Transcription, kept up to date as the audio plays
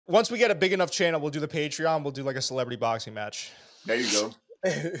once we get a big enough channel, we'll do the Patreon. We'll do like a celebrity boxing match. There you go.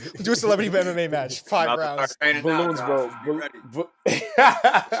 We'll do a celebrity MMA match. 5 rounds. Balloons, bro.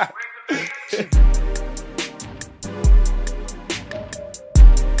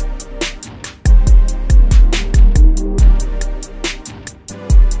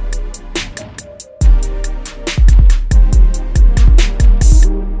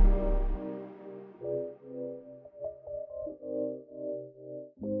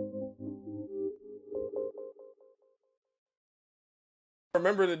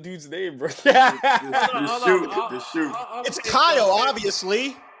 Remember the dude's name, bro. The shoot. It's Kyle,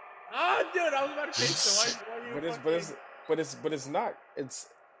 obviously. Oh, dude, I was about to say so. But it's not. It's,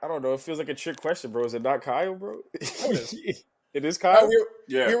 I don't know. It feels like a trick question, bro. Is it not Kyle, bro? It is Kyle.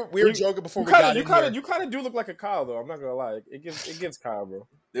 We were joking before we got in here. You kind of do look like a Kyle, though. I'm not gonna lie. It gives Kyle, bro.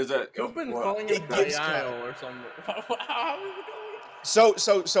 There's a. You've been calling him KHIAL or something. How is it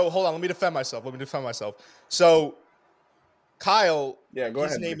going? So hold on. Let me defend myself. So Kyle,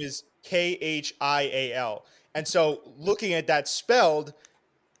 his name is KHIAL. And so looking at that spelled,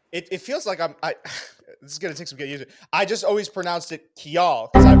 it feels like this is going to take some getting used to. I just always pronounced it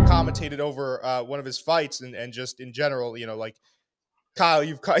KHIAL because I've commentated over one of his fights and just in general, you know, like, Kyle,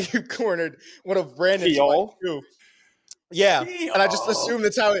 you've cornered one of Brandon's fights too. Yeah, KHIAL. And I just assume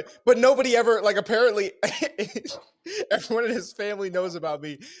that's how it, but nobody ever, like, apparently everyone in his family knows about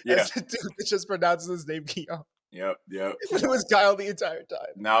me. Yeah. As the dude that just pronounces his name KHIAL. Yep. But it was Kyle the entire time.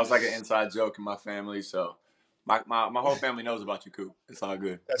 Now it's like an inside joke in my family, so my whole family knows about you, Coop. It's all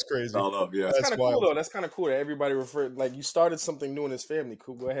good. That's crazy. It's all love, yeah. That's kind of cool, though. That's kind of cool that everybody referred, like, you started something new in his family,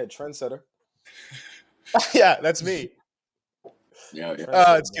 Coop. Go ahead, trendsetter. Yeah, that's me. Yeah.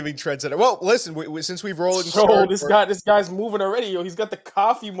 It's giving trendsetter. Well, listen, since we've rolled and started, this guy's moving already, yo. He's got the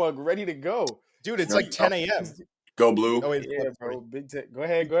coffee mug ready to go. Dude, it's like 10 a.m. Go blue. Oh, wait, yeah, bro. Go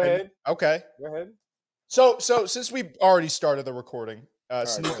ahead. Okay. Go ahead. So since we already started the recording,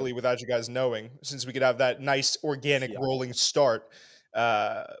 sneakily without you guys knowing, since we could have that nice organic rolling start,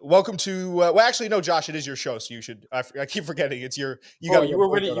 welcome to. Well, actually, no, Josh, it is your show, so you should. I keep forgetting it's your. You were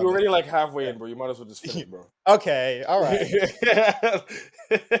already like halfway in, bro. You might as well just finish, bro. Okay, all right.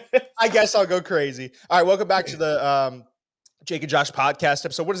 I guess I'll go crazy. All right, welcome back to the Jake and Josh podcast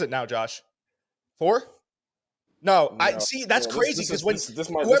episode. What is it now, Josh? 4? No, I see. That's crazy because this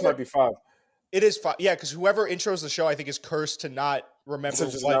might be 5. It is 5. Yeah, because whoever intros the show, I think, is cursed to not remember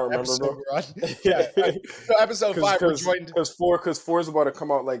what episode we're on. Yeah, so episode 5, we're joined because 4 is about to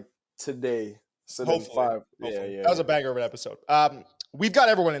come out like today. So hopefully, 5. Hopefully. Yeah. That was a banger of an episode. We've got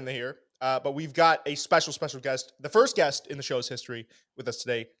everyone in here, but we've got a special guest, the first guest in the show's history with us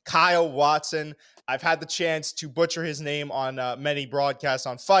today, Kyle Watson. I've had the chance to butcher his name on many broadcasts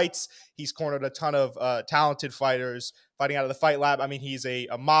on fights. He's cornered a ton of talented fighters fighting out of the Fight Lab. I mean, he's a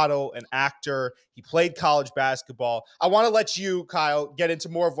model, an actor. He played college basketball. I want to let you, Kyle, get into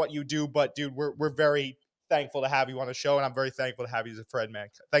more of what you do, but dude, we're very thankful to have you on the show, and I'm very thankful to have you as a friend, man.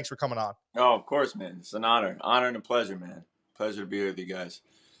 Thanks for coming on. Oh, of course, man. It's an honor and a pleasure, man. Pleasure to be here with you guys.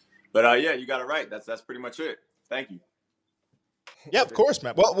 But yeah, you got it right. That's pretty much it. Thank you. Yeah, of course,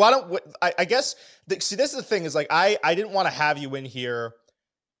 man. Well, why don't I guess see, this is the thing is, like, I didn't want to have you in here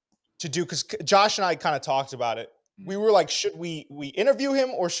to do, because Josh and I kind of talked about it. We were like, should we interview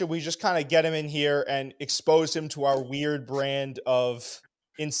him, or should we just kind of get him in here and expose him to our weird brand of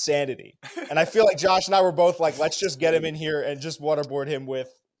insanity? And I feel like Josh and I were both like, let's just get him in here and just waterboard him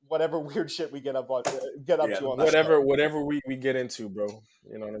with whatever weird shit we get up to on whatever we get into, bro.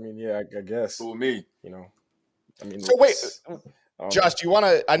 You know what I mean? Yeah, I guess. Who, me? You know, I mean. So wait, Josh, do you want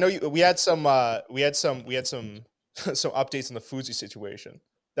to? I know we had some some updates on the Fuzi situation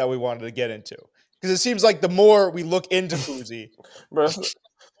that we wanted to get into, because it seems like the more we look into Fuzi,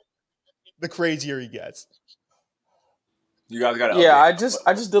 the crazier he gets. You guys got to. Yeah, I just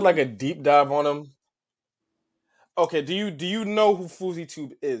did like a deep dive on him. Okay, do you know who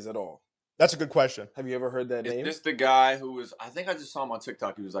FuziTube is at all? That's a good question. Have you ever heard that name? Is this the guy who was? I think I just saw him on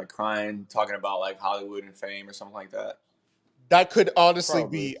TikTok. He was like crying, talking about like Hollywood and fame or something like that. That could honestly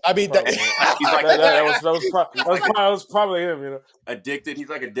be. I mean, that was probably him. You know, addicted. He's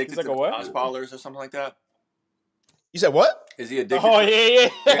like addicted to massage parlors or something like that. You said what? Is he addicted? Oh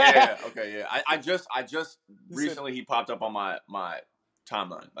yeah. Okay, yeah. I just recently he popped up on my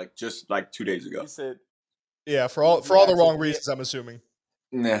timeline, like just like 2 days ago. He said, yeah, for all the wrong reasons, I'm assuming.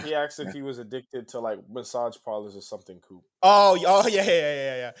 Nah. He asked if he was addicted to like massage parlors or something. Cool. Oh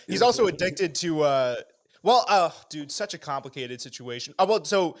yeah. He's also addicted to. Dude, such a complicated situation.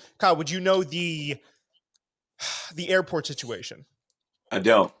 So Kyle, would you know the airport situation? I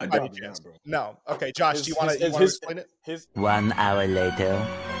don't. No. Okay, Josh, do you want to explain it? 1 hour later.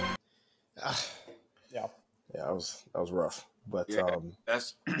 Yeah. Yeah, that was rough. But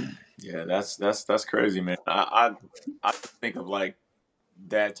yeah, that's that's crazy, man. I think of like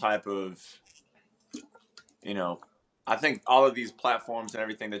that type of, you know, I think all of these platforms and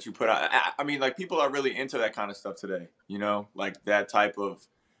everything that you put out. I mean, like people are really into that kind of stuff today. You know, like that type of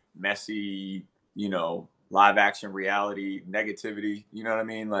messy, live action reality negativity. You know what I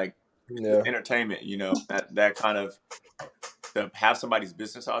mean? Like yeah, entertainment. You know, that kind of, to have somebody's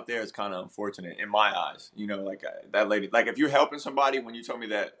business out there is kind of unfortunate in my eyes. You know, like that lady. Like if you're helping somebody, when you told me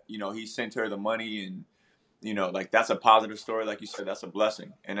that, he sent her the money and, like that's a positive story. Like you said, that's a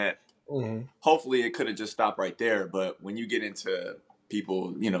blessing. And that hopefully it could have just stopped right there. But when you get into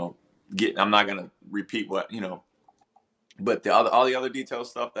people, I'm not gonna repeat what, but all the other detailed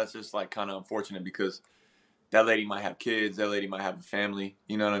stuff, that's just like kind of unfortunate because that lady might have kids, that lady might have a family.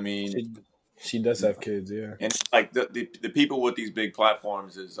 You know what I mean? She does have kids, yeah. And like the people with these big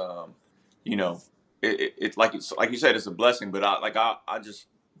platforms is, it's like you said, it's a blessing. But I just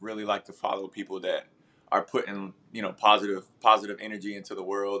really like to follow people that are putting positive energy into the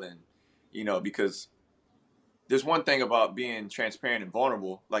world, and because there's one thing about being transparent and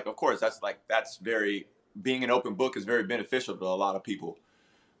vulnerable. Like, of course, that's very, being an open book is very beneficial to a lot of people.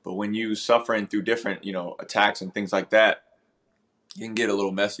 But when you suffering through different attacks and things like that, you can get a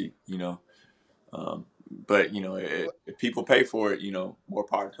little messy. But if people pay for it, more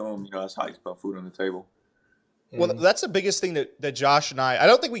power to them. That's how you put food on the table. Well, that's the biggest thing that Josh and I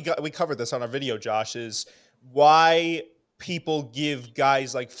don't think we covered this on our video, Josh, is why people give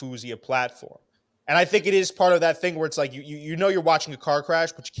guys like Fuzi a platform. And I think it is part of that thing where it's like you're watching a car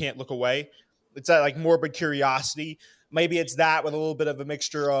crash, but you can't look away. It's that like morbid curiosity. Maybe it's that with a little bit of a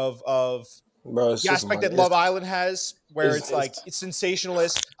mixture of Bro, the aspect that Love Island has, where it's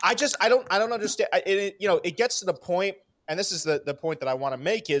sensationalist. I don't understand. It gets to the point, and this is the point that I want to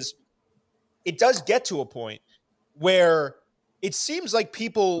make, is it does get to a point where it seems like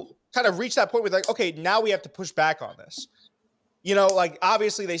people kind of reach that point where like, okay, now we have to push back on this. Like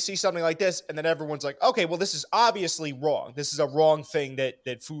obviously they see something like this and then everyone's like, okay, well, this is obviously wrong. This is a wrong thing that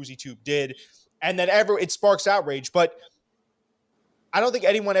FouseyTube did. And then it sparks outrage. But I don't think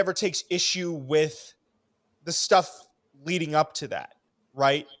anyone ever takes issue with the stuff leading up to that,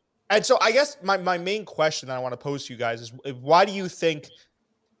 right? And so I guess my main question that I want to pose to you guys is, why do you think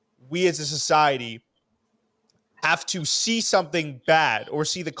we as a society have to see something bad or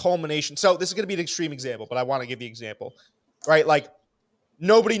see the culmination? So this is going to be an extreme example, but I want to give the example, right? Like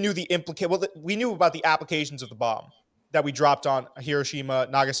nobody knew we knew about the applications of the bomb that we dropped on Hiroshima,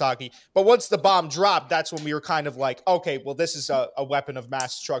 Nagasaki. But once the bomb dropped, that's when we were kind of like, okay, well, this is a weapon of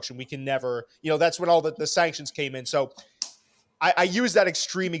mass destruction. We can never, that's when all the sanctions came in. So I use that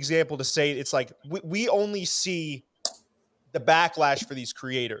extreme example to say it's like we only see the backlash for these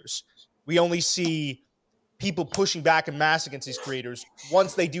creators. We only see people pushing back en masse against these creators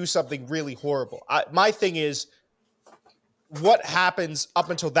once they do something really horrible. My thing is, what happens up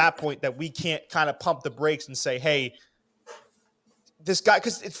until that point that we can't kind of pump the brakes and say, hey, this guy,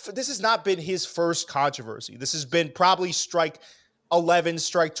 because this has not been his first controversy. This has been probably strike 11,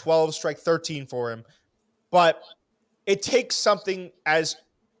 strike 12, strike 13 for him. But it takes something as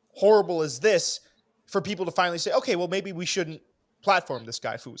horrible as this for people to finally say, okay, well, maybe we shouldn't platform this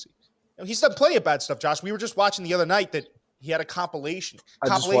guy, Fuzi. He's done plenty of bad stuff, Josh. We were just watching the other night that he had a compilation after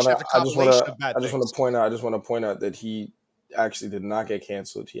compilation of bad things. I just want to point out that he actually did not get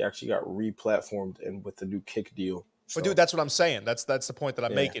canceled. He actually got re-platformed and with the new Kick deal. So. But dude, that's what I'm saying. That's the point that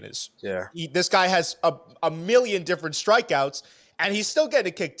I'm making is this guy has a million different strikeouts and he's still getting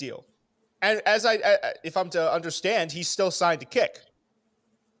a Kick deal. And if I'm to understand, he's still signed to Kick.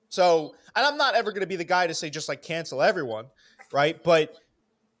 So, and I'm not ever going to be the guy to say just like cancel everyone, right? But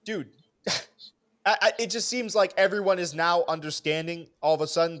dude, it just seems like everyone is now understanding all of a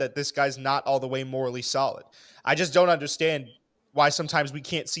sudden that this guy's not all the way morally solid. I just don't understand why sometimes we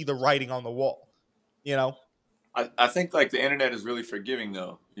can't see the writing on the wall, I think like the internet is really forgiving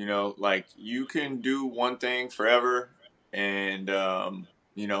though, like you can do one thing forever and,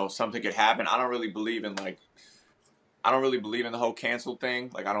 something could happen. I don't really believe in the whole cancel thing.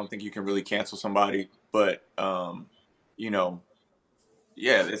 Like, I don't think you can really cancel somebody, but,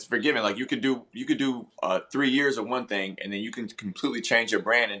 yeah, it's forgiving. Like you could do 3 years of one thing and then you can completely change your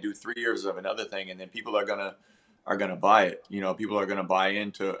brand and do 3 years of another thing. And then people are going to buy it. People are going to buy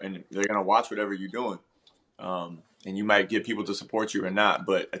into, and they're going to watch whatever you're doing. And you might get people to support you or not,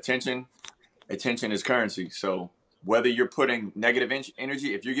 but attention is currency. So whether you're putting negative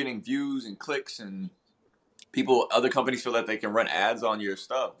energy, if you're getting views and clicks and other companies feel that they can run ads on your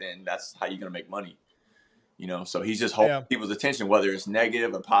stuff, then that's how you're going to make money. You know, so he's just holding people's attention, whether it's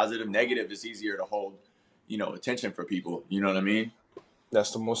negative or positive. Negative is easier to hold, you know, attention for people. You know what I mean?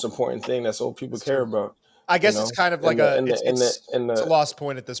 That's the most important thing. That's all people care about. I guess it's kind of like it's a lost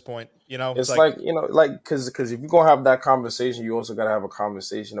point at this point. You know, it's like you know, like because if you're gonna have that conversation, you also got to have a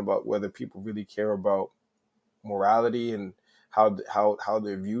conversation about whether people really care about morality and how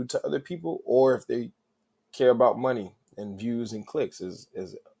they're viewed to other people, or if they care about money and views and clicks, as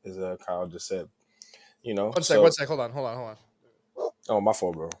Kyle just said. You know, one sec. Hold on. Oh, my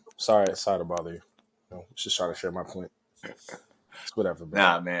fault, bro. Sorry to bother you. Just trying to share my point. It's whatever, bro.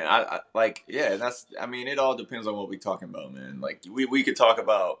 Nah, man. I like, yeah. I mean, it all depends on what we're talking about, man. Like, we could talk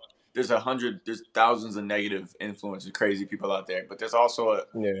about. There's thousands of negative influences, crazy people out there, but there's also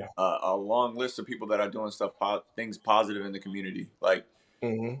a long list of people that are doing things positive in the community. Like,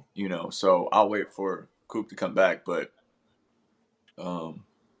 you know. So I'll wait for Coop to come back, but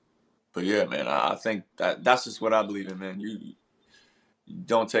yeah, man. I think that's just what I believe in, man. You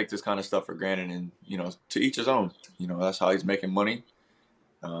don't take this kind of stuff for granted, and you know, to each his own. You know, that's how he's making money.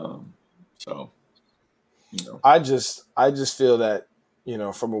 So, you know, I just feel that, you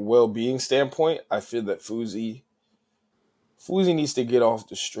know, from a well-being standpoint, I feel that Fuzi needs to get off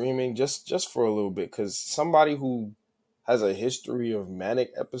the streaming just for a little bit, because somebody who has a history of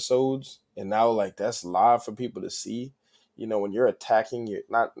manic episodes and now like that's live for people to see. You know, when you're attacking your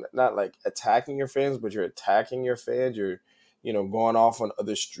not like attacking your fans, but you're attacking your fans, you're, you know, going off on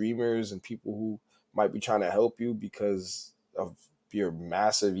other streamers and people who might be trying to help you because of your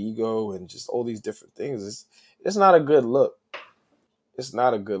massive ego and just all these different things. It's not a good look. It's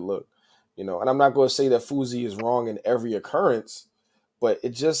not a good look, you know. And I'm not going to say that Fuzi is wrong in every occurrence, but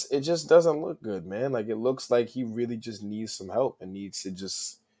it just doesn't look good, man. Like, it looks like he really just needs some help and needs to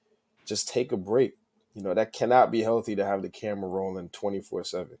just take a break. You know, that cannot be healthy to have the camera rolling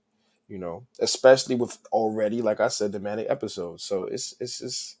 24/7. You know, especially with already, like I said, the manic episodes. So it's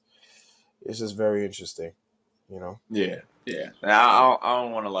just very interesting, you know? Yeah. I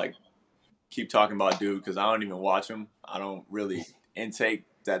don't want to like keep talking about dude because I don't even watch him. I don't really intake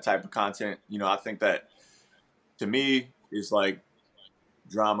that type of content. You know, I think that to me it's like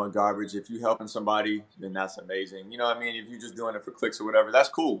drama garbage. If you're helping somebody, then that's amazing. You know what I mean? If you're just doing it for clicks or whatever, that's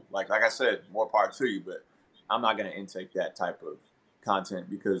cool. Like I said, more power to you. But I'm not gonna intake that type of content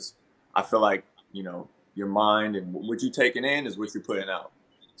because I feel like, you know, your mind and what you're taking in is what you're putting out.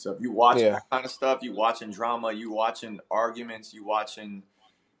 So if you watching that kind of stuff, you watching drama, you watching arguments, you watching,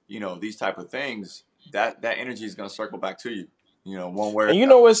 you know, these type of things, that energy is gonna circle back to you. You know, one way. And you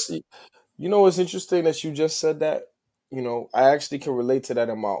know what's interesting that you just said that? You know, I actually can relate to that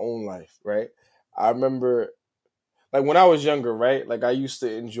in my own life, right? I remember, like, when I was younger, right? Like, I used to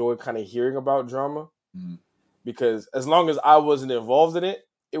enjoy kind of hearing about drama because as long as I wasn't involved in it,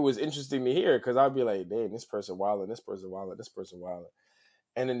 it was interesting to hear because I'd be like, dang, this person wilding, this person wilding, this person wilding.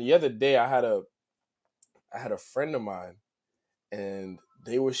 And then the other day, I had a friend of mine, and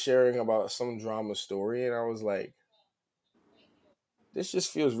they were sharing about some drama story, and I was like, this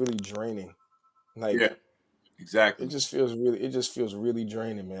just feels really draining. Like, yeah, exactly. It just feels really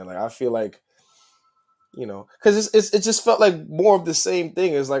draining, man. Like, I feel like, you know, because it just felt like more of the same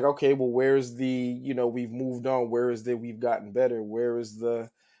thing. It's like, okay, well, where's the, you know, we've moved on. Where is the we've gotten better? Where is the,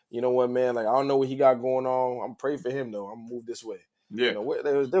 you know what, man? Like, I don't know what he got going on. I'm praying for him though. I'm gonna move this way. Yeah. You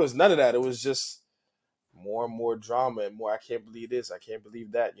know, there was none of that. It was just more and more drama and more. I can't believe this. I can't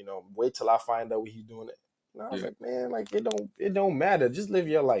believe that. You know, wait till I find out what he's doing. And I was like, man, like it don't matter. Just live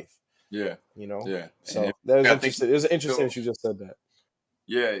your life. Yeah. You know. Yeah. So that was interesting. It was interesting that you just said that.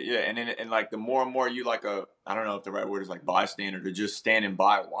 Yeah, and like the more and more you like I don't know if the right word is like bystander, to just standing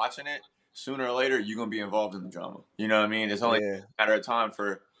by watching it, sooner or later you're gonna be involved in the drama. You know what I mean? It's only a matter of time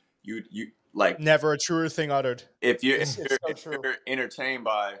for you like never a truer thing uttered. If you're entertained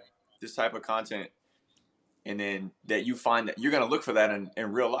by this type of content, and then that you find that you're gonna look for that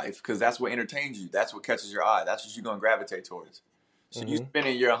in real life because that's what entertains you. That's what catches your eye. That's what you're gonna gravitate towards. So you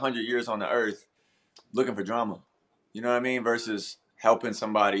spending your 100 years on the earth looking for drama. You know what I mean? Versus helping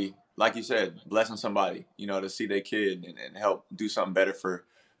somebody, like you said, blessing somebody, you know, to see their kid and help do something better for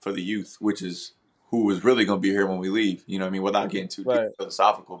the youth, which is who is really going to be here when we leave. You know what I mean? Without getting too deep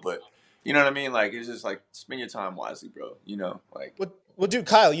philosophical, but you know what I mean? Like, it's just like, spend your time wisely, bro. You know, like. Well, dude,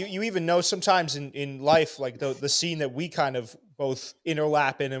 Kyle, you even know sometimes in life, like the scene that we kind of both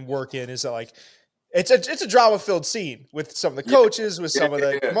interlap in and work in is that, like, it's a drama-filled scene with some of the coaches, with some of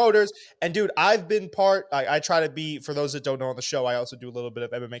the promoters. And, dude, I've been I try to be, for those that don't know on the show, I also do a little bit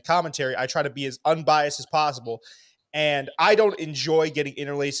of MMA commentary. I try to be as unbiased as possible. And I don't enjoy getting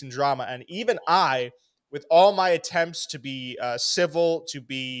interlaced in drama. And even I, with all my attempts to be civil, to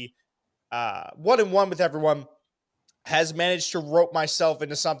be 1-1 with everyone, has managed to rope myself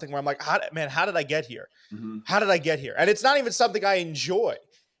into something where I'm like, how did I get here? Mm-hmm. How did I get here? And it's not even something I enjoy.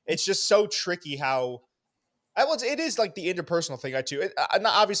 It's just so tricky how it is like the interpersonal thing I too.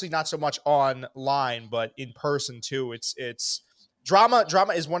 Obviously not so much online, but in person too. It's drama.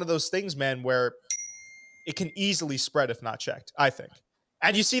 Drama is one of those things, man, where it can easily spread if not checked, I think.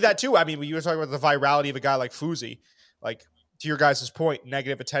 And you see that too. I mean, when you were talking about the virality of a guy like Fuzi, like to your guys' point,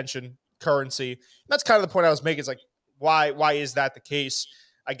 negative attention, currency. That's kind of the point I was making. It's like, why is that the case?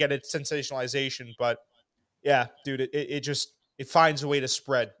 I get it, sensationalization, but yeah, dude, it finds a way to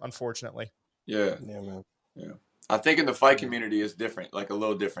spread, unfortunately. Yeah. Yeah, man. Yeah. I think in the fight community it's different, like a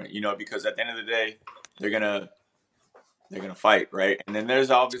little different, because at the end of the day, they're gonna fight, right? And then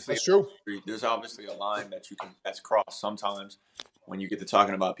there's obviously That's true. There's obviously a line that's crossed sometimes when you get to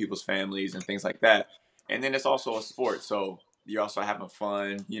talking about people's families and things like that. And then it's also a sport, so you're also having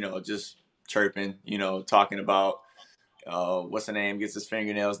fun, just chirping, talking about what's the name, gets his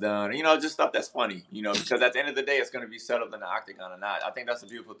fingernails done, just stuff that's funny, because at the end of the day, it's going to be settled in the octagon or not. I think that's the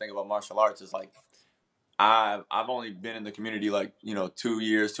beautiful thing about martial arts is like, I've only been in the community like,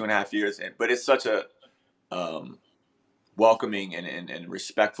 2.5 years, but it's such a welcoming and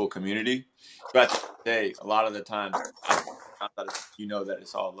respectful community. But at the end of the day, a lot of the times, that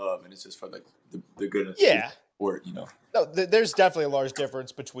it's all love and it's just for the goodness of the sport, No, there's definitely a large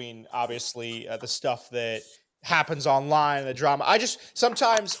difference between obviously the stuff that happens online, the drama.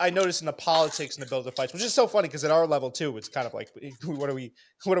 Sometimes I notice in the politics and the build of fights, which is so funny because at our level too, it's kind of like, what are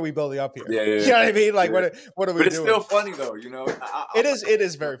we building up here? Yeah. You know what I mean? Like, what are we doing? But it's still funny though, It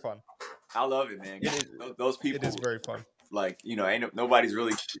is very fun. I love it, man. Those people. It is very fun. Like, nobody's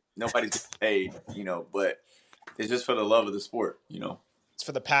getting paid, but it's just for the love of the sport, It's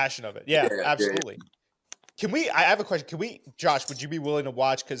for the passion of it. Yeah, absolutely. Yeah. I have a question. Josh, would you be willing to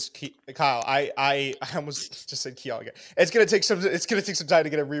watch? Because Kyle, I almost just said KHIAL again. It's gonna take some time to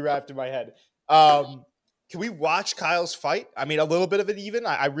get it rewrapped in my head. Can we watch Kyle's fight? I mean, a little bit of it even.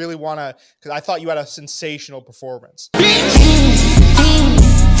 I really want to, because I thought you had a sensational performance.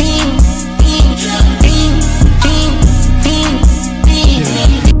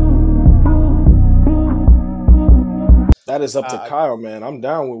 That is up to Kyle, man. I'm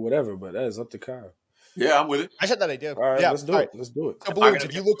down with whatever, but that is up to Kyle. Yeah, I'm with it. I said that I do. All right, let's do it. Let's do it. So, Balloons,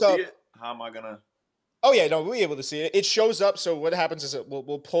 if you look up, how am I gonna? Oh yeah, no, we'll be able to see it. It shows up. So what happens is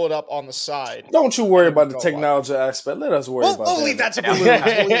we'll pull it up on the side. Don't you worry about the technology aspect. Let us worry about that. We'll leave that to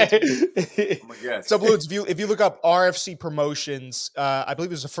Balloons. So Balloons, if you look up RFC Promotions, I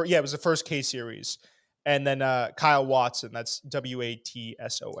believe it was the first K series, and then Kyle Watson. That's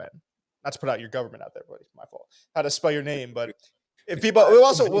WATSON. Not to put out your government out there, buddy. My fault. How to spell your name, but. If people,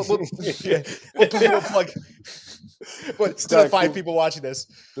 we'll plug. But still, 5 cool. People watching this.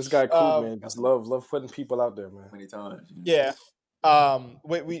 This guy, cool man. Just love putting people out there, man. Many times. Yeah.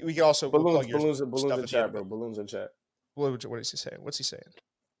 We can also balloons in chat, bro. Balloons in chat. What is he saying? What's he saying?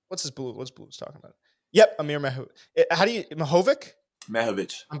 What's Balloons talking about? Yep, Amir Mehovic. How do you Mehovic?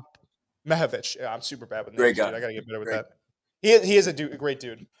 Mehovic. Yeah, I'm super bad with names. Great guy. Dude. I gotta get better with that. He is a great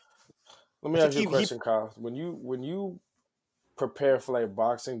dude. Let me ask you a question, Kyle. When you prepare for like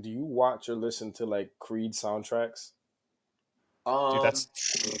boxing, do you watch or listen to like Creed soundtracks? Dude,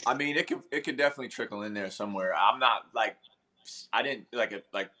 I mean, it could definitely trickle in there somewhere. I'm not like, I didn't like it.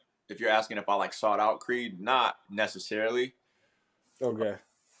 Like, if you're asking if I like sought out Creed, not necessarily. Okay.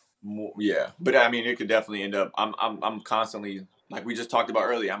 Yeah, but I mean, it could definitely end up. I'm constantly, like we just talked about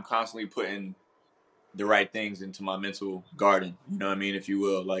earlier. I'm constantly putting the right things into my mental garden. You know what I mean, if you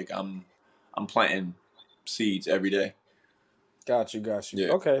will. Like I'm planting seeds every day. Got you.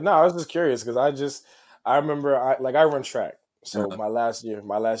 Yeah. Okay, no, I was just curious because I remember I run track. So my last year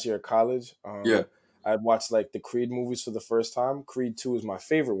of college, I watched like the Creed movies for the first time. Creed 2 is my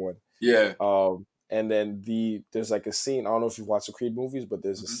favorite one. Yeah. And then there's like a scene. I don't know if you watch the Creed movies, but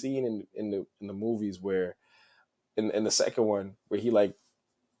there's a scene in the movies where in the second one where he like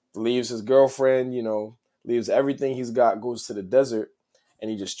leaves his girlfriend, leaves everything he's got, goes to the desert. And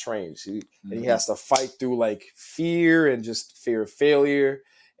he just trains. And he has to fight through like fear and just fear of failure,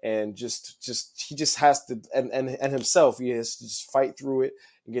 and he just has to and himself. He has to just fight through it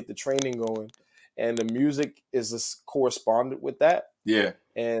and get the training going. And the music is just correspondent with that. Yeah.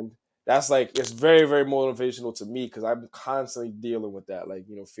 And that's like, it's very, very motivational to me because I'm constantly dealing with that, like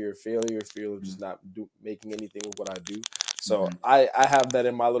fear of failure, fear of just not making anything with what I do. So I have that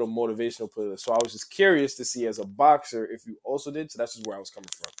in my little motivational playlist. So I was just curious to see as a boxer if you also did. So that's just where I was coming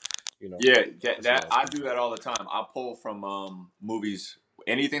from. Yeah, that I do that all the time. I pull from movies.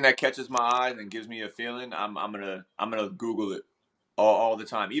 Anything that catches my eye and gives me a feeling, I'm gonna Google it all the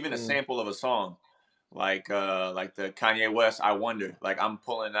time. Even a sample of a song, like the Kanye West "I Wonder." Like I'm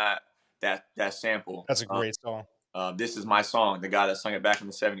pulling that sample. That's a great song. This Is My Song. The guy that sung it back in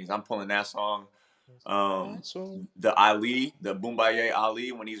the '70s. I'm pulling that song. The Boombaye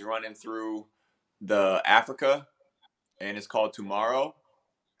Ali, when he's running through the Africa, and it's called Tomorrow.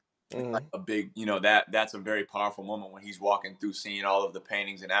 Like a big, that's a very powerful moment when he's walking through, seeing all of the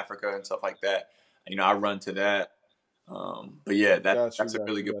paintings in Africa and stuff like that. I run to that. But yeah, that's a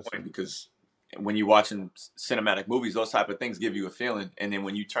really good point, because when you're watching cinematic movies, those type of things give you a feeling, and then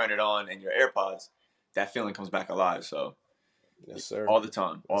when you turn it on in your AirPods, that feeling comes back alive. So, yes, sir, all the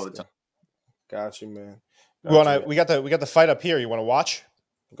time. Got you, man. We got the fight up here. You want to watch?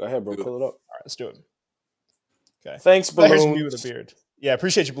 Go ahead, bro. Pull it up. All right, let's do it. Okay. Thanks, Balloons. There's me with a beard. Yeah,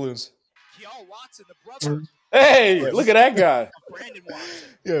 appreciate you, Balloons. KHIAL Watson, the brother. Hey, look at that guy. Brandon Watson.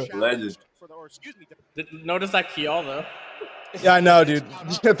 Yeah. Legend. Notice that KHIAL though. Yeah, I know, dude.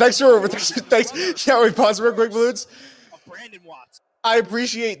 Thanks. Yeah, we pause real quick, Balloons. Brandon Watson. I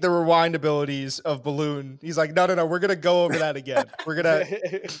appreciate the rewind abilities of Balloon. He's like, no, we're gonna go over that again. We're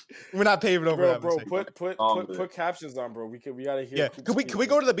not paving over that. Bro, put captions on, bro. We gotta hear. Yeah, can we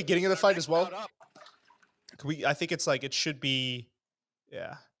go to the beginning of the fight as well? Can we? I think it's like it should be.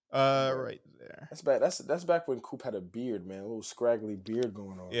 Yeah. Right there. That's bad. That's back when Coop had a beard, man. A little scraggly beard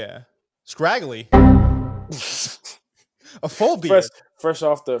going on. Yeah. Scraggly. A full beard. Fresh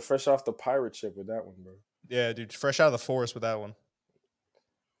off the pirate ship with that one, bro. Yeah, dude. Fresh out of the forest with that one.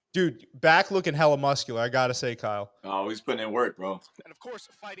 Dude, back looking hella muscular, I gotta say, Kyle. Oh, he's putting in work, bro. And of course,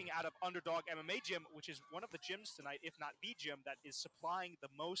 fighting out of Underdog MMA Gym, which is one of the gyms tonight, if not the gym, that is supplying the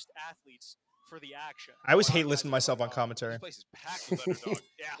most athletes for the action. I always hate listening to myself on commentary. This place is packed with Underdog.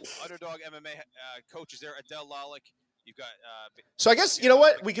 Yeah, Underdog MMA coaches there. Adele Lalick. You've got. So I guess you know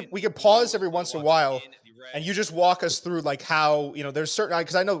what we could pause every once in a while, and you just walk us through like how there's certain,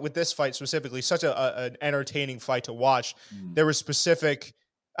 because I know with this fight specifically, such an entertaining fight to watch. There was specific.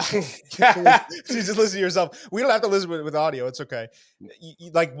 You just listen to yourself. We don't have to listen with audio. It's okay.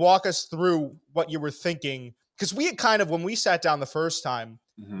 You like walk us through what you were thinking, because we had kind of, when we sat down the first time,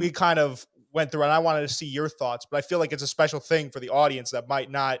 we kind of went through, and I wanted to see your thoughts, but I feel like it's a special thing for the audience that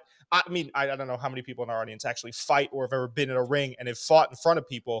might not. I mean, I don't know how many people in our audience actually fight or have ever been in a ring and have fought in front of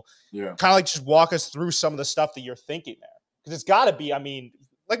people. Yeah. Kind of like just walk us through some of the stuff that you're thinking there, because it's got to be. I mean,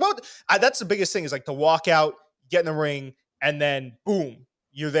 like, that's the biggest thing is like to walk out, get in the ring, and then boom.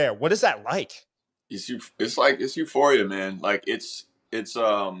 You're there. What is that like? It's euphoria, man. Like it's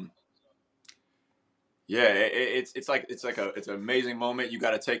an amazing moment. You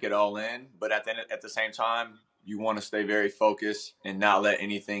got to take it all in, but at the same time, you want to stay very focused and not let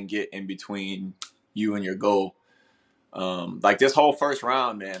anything get in between you and your goal. Like this whole first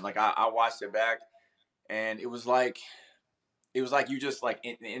round, man. Like I watched it back, and it was like you just like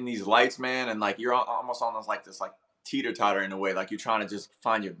in these lights, man, and like you're almost on this like teeter-totter in a way, like you're trying to just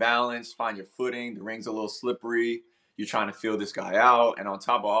find your balance, find your footing. The ring's a little slippery. You're trying to feel this guy out, and on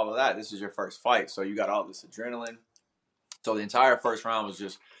top of all of that, this is your first fight, so you got all this adrenaline. So the entire first round was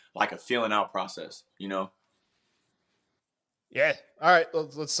just like a feeling out process, Yeah. All right.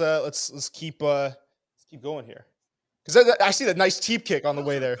 Let's keep going here. Because I see that nice teep kick on the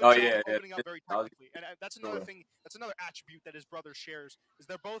way there. Oh yeah. Opening up very technically, and that's another thing. That's another attribute that his brother shares. Is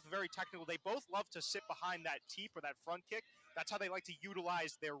they're both very technical. They both love to sit behind that teep or that front kick. That's how they like to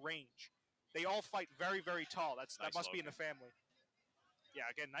utilize their range. They all fight very, very tall. That must be in the family. Yeah.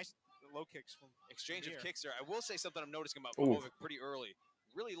 Again, nice low kicks from exchange of kicks there. I will say something I'm noticing about Popovic pretty early.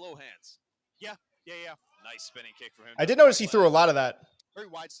 Really low hands. Yeah. Nice spinning kick for him. I did notice he threw a lot of that. Very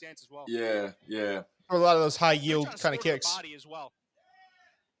wide stance as well. Yeah. For a lot of those high yield kind of kicks. Body as well.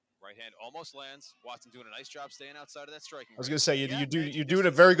 Right hand almost lands. Watson doing a nice job staying outside of that striking. I was gonna say you're doing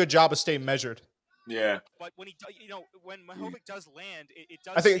a very good job of staying measured. Yeah. But when when Popovic does land, it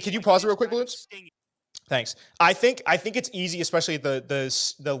does. I think. Can you pause it real quick, Balloons? Thanks. I think it's easy, especially at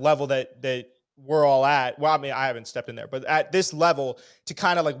the level that we're all at. Well, I mean, I haven't stepped in there, but at this level, to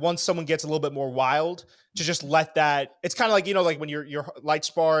kind of like once someone gets a little bit more wild, to just let that. It's kind of like like when you're light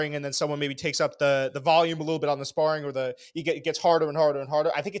sparring, and then someone maybe takes up the volume a little bit on the sparring, or it gets harder and harder and harder.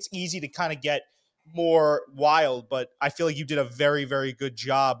 I think it's easy to kind of get more wild, but I feel like you did a very, very good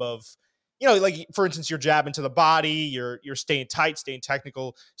job of. Like for instance, you're jabbing to the body, you're staying tight, staying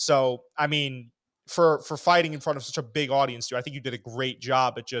technical. So I mean, for fighting in front of such a big audience, too, I think you did a great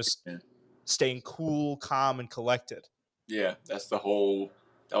job at just staying cool, calm, and collected. Yeah, that was the whole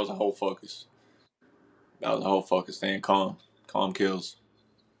focus. That was the whole focus, staying calm. Calm kills.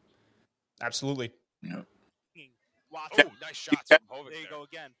 Absolutely. Yeah. Wow. Oh, nice shots from Popovic. There you go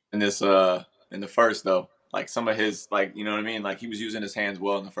again. In the first though, like some of his, like, you know what I mean? Like he was using his hands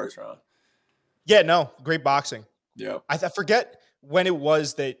well in the first round. Yeah, no, great boxing. Yeah. I forget when it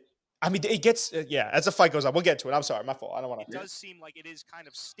was that. I mean, it gets as the fight goes on. We'll get to it. I'm sorry, my fault. I don't want to. It does seem like it is kind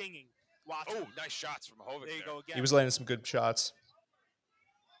of stinging. Watson. Oh, nice shots from Hovig. There you go again. He was landing some good shots.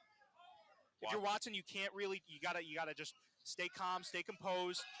 If you're Watson, you can't really. You gotta just stay calm, stay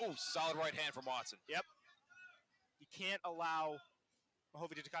composed. Oh, solid right hand from Watson. Yep. You can't allow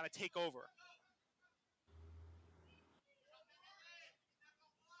Hovig to kind of take over.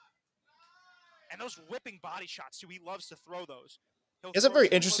 And those whipping body shots too. He loves to throw those. He has a very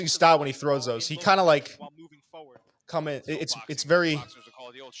interesting style when he throws those. He kind of like while moving forward. Come in. It's very Boxers will call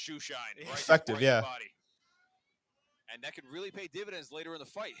it the old shoe shine. Right effective. right yeah. Body. And that could really pay dividends later in the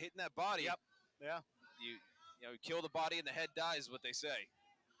fight. Hitting that body. Yep. Yeah. You kill the body and the head dies, is what they say.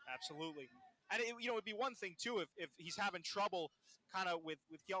 Absolutely. And it'd be one thing too if he's having trouble kind of with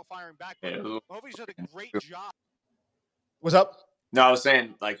KHIAL firing back. But Hovig's done a great job. What's up? No, I was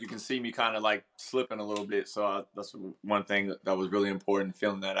saying, like, you can see me kind of like slipping a little bit. So that's one thing that was really important,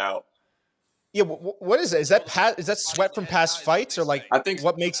 feeling that out. Yeah. What is it? Is that sweat from past fights, or like I think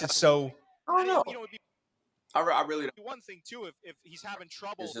what makes it so? I don't know. I really don't. One thing too, if he's having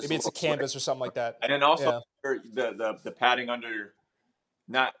trouble, Maybe it's a canvas or something like that. And then also the padding under,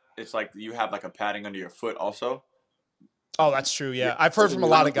 it's like you have like a padding under your foot also. Oh, that's true. Yeah, I've heard from a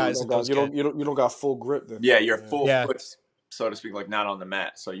lot of guys that those you don't got full grip then. Yeah, your full foot, so to speak, like not on the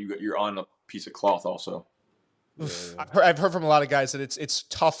mat. So you're on a piece of cloth also. Yeah. I've heard from a lot of guys that it's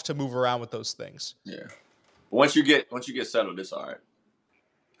tough to move around with those things. Yeah, but once you get settled, it's all right.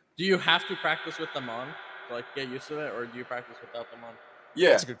 Do you have to practice with them on to like get used to it, or do you practice without them on?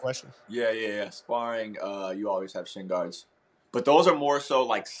 Yeah, that's a good question. Yeah. Sparring, you always have shin guards, but those are more so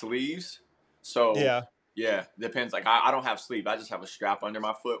like sleeves. So yeah, depends. Like I don't have sleeve. I just have a strap under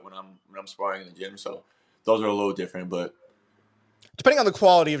my foot when I'm sparring in the gym. So those are a little different, but depending on the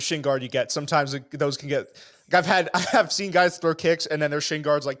quality of shin guard you get, sometimes those can get. Like I've seen guys throw kicks and then their shin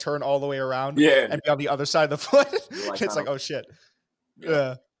guards like turn all the way around and be on the other side of the foot. It's like, oh shit.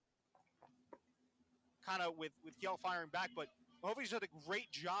 Yeah. Kind of with KHIAL firing back, but Hovig's done a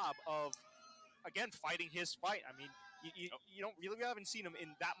great job of again fighting his fight. I mean, you don't really haven't seen him in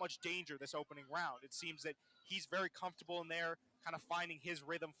that much danger this opening round. It seems that he's very comfortable in there, kind of finding his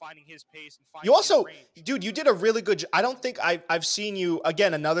rhythm, finding his pace, and finding his range. Dude, you did a really good. I don't think I've seen you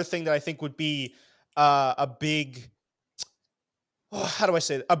again. Another thing that I think would be a big. How do I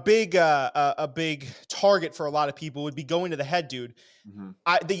say it? A big target for a lot of people would be going to the head, dude. Mm-hmm.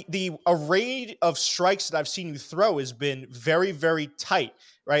 The array of strikes that I've seen you throw has been very, very tight,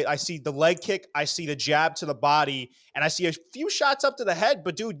 right? I see the leg kick, I see the jab to the body, and I see a few shots up to the head.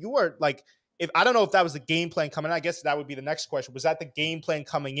 But dude, you are like, I don't know if that was the game plan coming in. I guess that would be the next question. Was that the game plan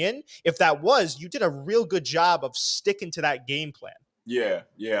coming in? If that was, you did a real good job of sticking to that game plan. Yeah.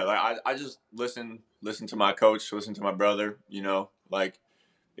 Like I just listen to my coach, listen to my brother. Like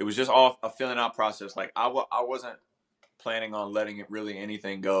it was just all a filling out process. Like I wasn't planning on letting it really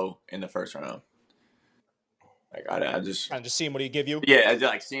anything go in the first round. Like I just kind of just seeing what he give you. Yeah, I just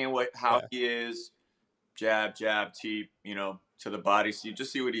like seeing how he is, jab, teep, to the body. So you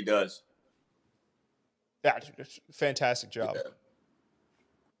just see what he does. Yeah, fantastic job. Yeah.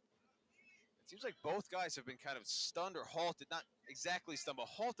 Seems like both guys have been kind of stunned or halted. Not exactly stunned, but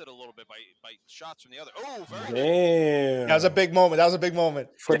halted a little bit by shots from the other. Oh, very damn. That was a big moment.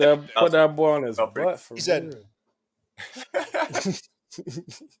 Put that boy on his butt. He said. He's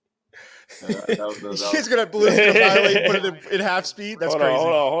going to violate, put it in half speed. That's crazy.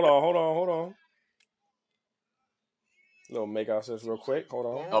 Hold on. Little make out this real quick. Hold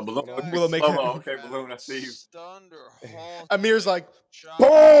on. Oh, balloon. Okay, balloon. I see you. Stunned or halted. Amir's like,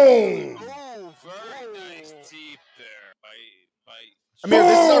 boom! Oh, very nice deep there. Amir,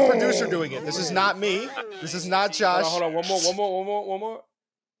 this is our producer doing it. This is not me. This is not Josh. Hold on. One more.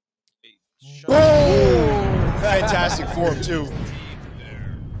 Boom! Fantastic form too.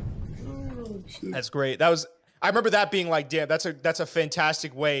 That's great. I remember that being like, damn, that's a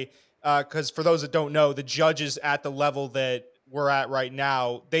fantastic way. Because for those that don't know, the judges at the level that we're at right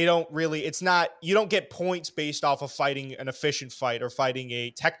now, they don't really, you don't get points based off of fighting an efficient fight or fighting a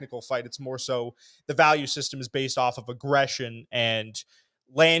technical fight. It's more so the value system is based off of aggression and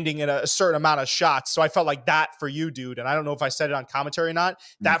landing in a certain amount of shots. So I felt like that for you, dude, and I don't know if I said it on commentary or not,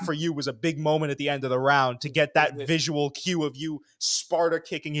 that for you was a big moment at the end of the round to get that visual cue of you Sparta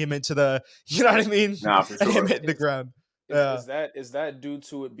kicking him into the, you know what I mean? Nah, for sure. And him hitting the ground. Is that due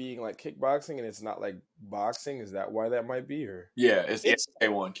to it being like kickboxing and it's not like boxing? Is that why that might be? Or yeah, it's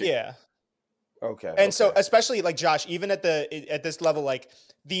A1 kick. Yeah. Okay. And so, especially like Josh, even at this level, like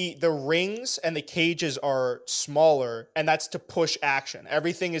the rings and the cages are smaller, and that's to push action.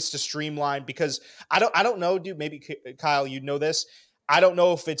 Everything is to streamline because I don't know, dude. Maybe Kyle, you know this. I don't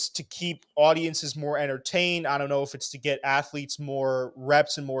know if it's to keep audiences more entertained. I don't know if it's to get athletes more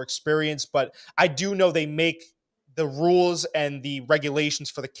reps and more experience, but I do know they make the rules and the regulations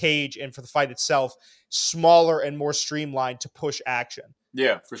for the cage and for the fight itself smaller and more streamlined to push action.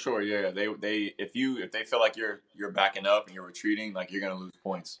 Yeah, for sure. Yeah, they if they feel like you're backing up and you're retreating, like you're gonna lose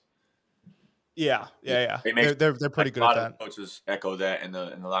points. Yeah. They're pretty good at that. A lot that. of coaches echo that in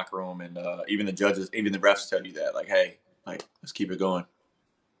the locker room, and even the judges, even the refs tell you that. Like, hey, like let's keep it going.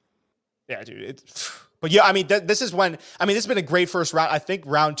 Yeah, dude. But yeah, I mean, this is when this has been a great first round. I think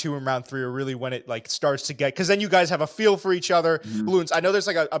round 2 and round 3 are really when it like starts to get, because then you guys have a feel for each other. Mm-hmm. Balloons. I know there's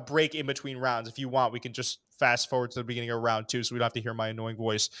like a break in between rounds. If you want, we can just fast forward to the beginning of round 2, so we don't have to hear my annoying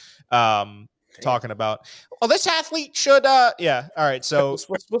voice talking about. Well, this athlete should. Yeah. All right. So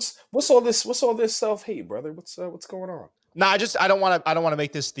what's all this self-hate, brother? What's going on? Nah, I don't want to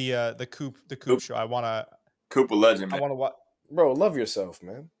make this the Coop show. I want to. Coop a legend, man. I want to what? Bro, love yourself,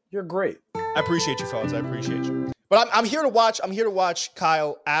 man. You're great. I appreciate you, fellas. I appreciate you. But I'm here to watch. I'm here to watch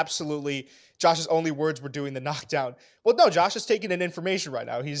Kyle. Absolutely. Josh's only words were doing the knockdown. Well, no, Josh is taking in information right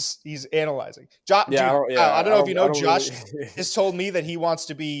now. He's analyzing. I don't know if you know. Josh has told me that he wants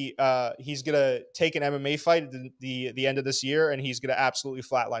to be. He's gonna take an MMA fight at the end of this year, and he's gonna absolutely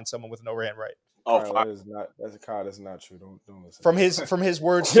flatline someone with an overhand right. Oh, Kyle, that's not true. Don't listen. From his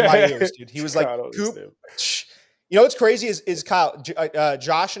words to my ears, dude. He was like, Coop. You know what's crazy is Kyle,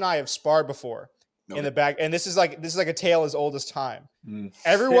 Josh and I have sparred before in the back, and this is like a tale as old as time.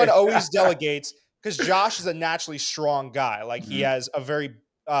 Everyone always delegates because Josh is a naturally strong guy. Like he has a very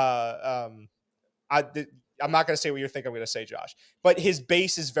I'm not going to say what you think I'm going to say, Josh, but his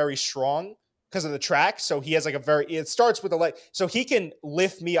base is very strong because of the track. So he has like it starts with a leg, so he can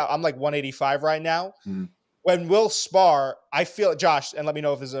lift me up. I'm like 185 right now. When we'll spar, I feel, Josh, and let me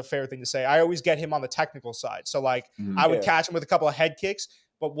know if this is a fair thing to say, I always get him on the technical side. So, like, I would catch him with a couple of head kicks.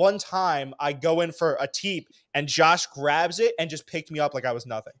 But one time, I go in for a teep, and Josh grabs it and just picked me up like I was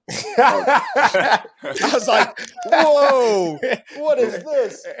nothing. I was like, whoa, what is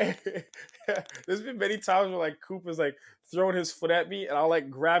this? There's been many times where, like, Coop is, like, throwing his foot at me, and I'll, like,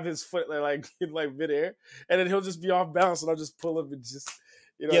 grab his foot, like in, like, midair. And then he'll just be off balance, and I'll just pull him and just...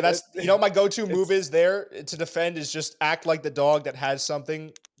 that's my go-to move is there to defend is just act like the dog that has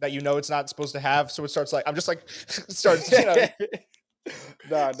something that it's not supposed to have. So it starts like I'm just like start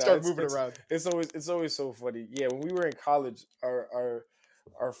moving around. It's always so funny. Yeah, when we were in college, our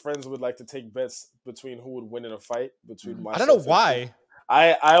friends would like to take bets between who would win in a fight between myself. I don't know why.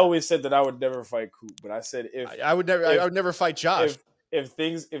 I always said that I would never fight Coop, but I said I would never fight Josh. If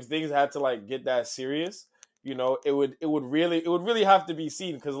things had to like get that serious. It would really have to be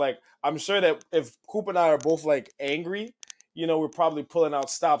seen because, like, I'm sure that if Coop and I are both like angry, we're probably pulling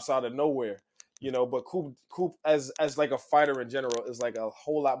out stops out of nowhere, But Coop as like a fighter in general is like a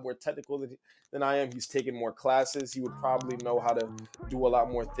whole lot more technical than I am. He's taken more classes. He would probably know how to do a lot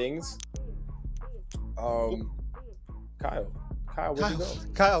more things. Kyle, where'd you go?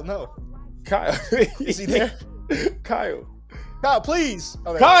 Kyle, no. Kyle, is he there? Kyle, please.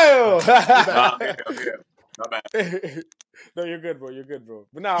 Oh, Kyle. Not bad. No, you're good, bro.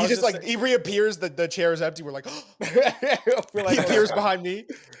 But now he reappears. The chair is empty. We're like, he appears behind me.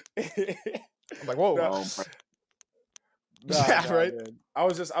 I'm like, whoa. Right. Man. I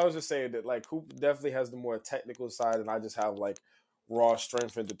was just saying that like Coop definitely has the more technical side, and I just have like raw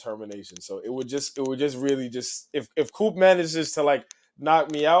strength and determination. So it would just really just if Coop manages to like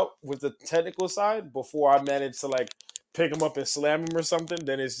knock me out with the technical side before I manage to like pick him up and slam him or something,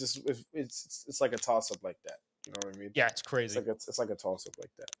 then it's just it's like a toss up like that. You know what I mean? Yeah, it's crazy. It's like a toss up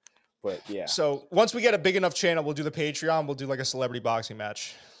like that. But yeah. So once we get a big enough channel, we'll do the Patreon. We'll do like a celebrity boxing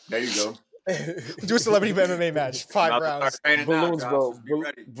match. There you go. We'll do a celebrity MMA match. 5 rounds. Balloons, bro.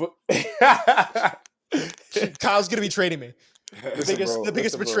 Kyle's gonna be training me. The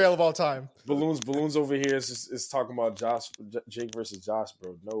biggest betrayal of all time. Balloons over here is talking about Jake versus Josh,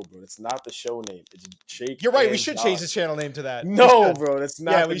 bro. No, bro, it's not the show name. It's Jake. You're right. We should change the channel name to that. No, bro, that's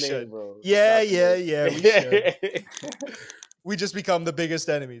not the name, bro. Yeah. We should. We just become the biggest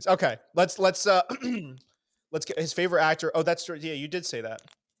enemies. Okay, let's get his favorite actor. Oh, that's true. Yeah, you did say that.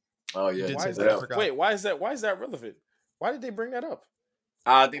 Oh yeah. Why is that relevant? Why did they bring that up?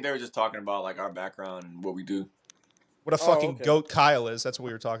 I think they were just talking about like our background and what we do. What a fucking goat Kyle is. That's what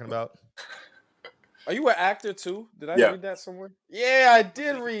we were talking about. Are you an actor too? Did I read that somewhere? Yeah, I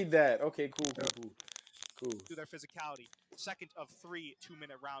did read that. Okay, cool. Do their physicality. Second of 3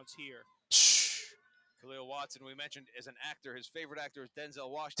 2-minute rounds here. Khalil Watson, we mentioned, is an actor. His favorite actor is Denzel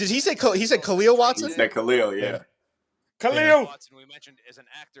Washington. Did he say he said Khalil Watson? He said Khalil, yeah. Khalil Watson, we mentioned, is an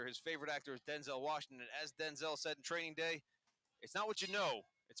actor. His favorite actor is Denzel Washington. As Denzel said in Training Day, it's not what you know,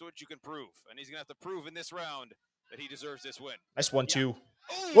 it's what you can prove. And he's going to have to prove in this round that he deserves this win. Nice 1-2.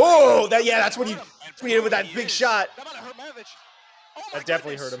 Oh, Whoa, that's when you tweeted with that big shot. That might have hurt Mavich. Oh That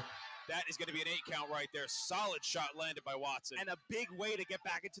definitely hurt him. That is going to be an 8 count right there. Solid shot landed by Watson. And a big way to get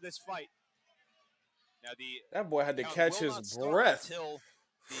back into this fight. Now that boy had to catch his breath until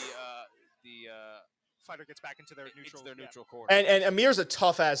the fighter gets back into their neutral corner. And Amir's a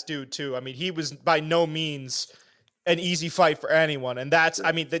tough ass dude too. I mean, he was by no means an easy fight for anyone, and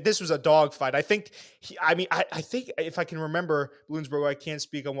this was a dog fight. I think I think if I can remember, Bloomsburg, I can't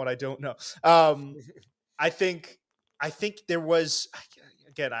speak on what I don't know. I think there was.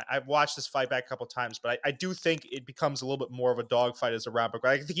 Again, I've watched this fight back a couple of times, but I do think it becomes a little bit more of a dogfight as a round. But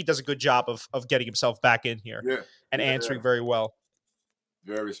I think he does a good job of getting himself back in here and answering very well.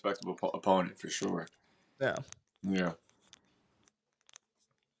 Very respectable opponent for sure. Yeah. Yeah.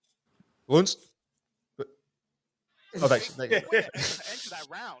 Loons? Oh, thanks. Enter that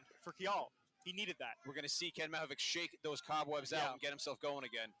round for KHIAL. He needed that. We're going to see Ken Mahovic shake those cobwebs out and get himself going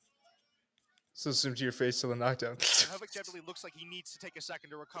again. So zoom to your face till the knockdown. Mahovic definitely looks like he needs to take a second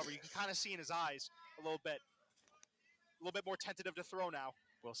to recover. You can kind of see in his eyes a little bit more tentative to throw now.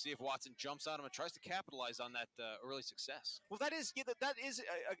 We'll see if Watson jumps on him and tries to capitalize on that early success. Well, that is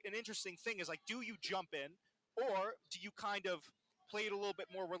an interesting thing. Is like, do you jump in, or do you kind of play it a little bit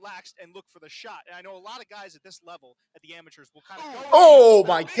more relaxed and look for the shot? And I know a lot of guys at this level, at the amateurs, will kind of go. Oh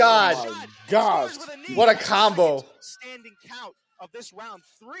my God! Oh my God! What a combo! Standing count of this round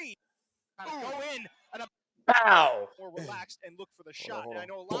 3. Kind of go in and bow. More relaxed and look for the shot. And I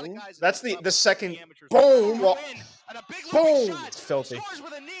know a lot of guys. That's the second. Boom! And a big boom! Shot. It's filthy. Scores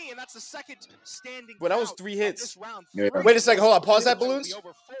with a knee, and that's the second standing. Well, that was 3 hits. Wait a second. Hold on. Pause that, Balloons.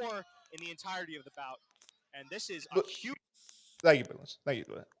 Over 4 in the entirety of the bout, and this is a huge. Thank you, Balloons. Thank you,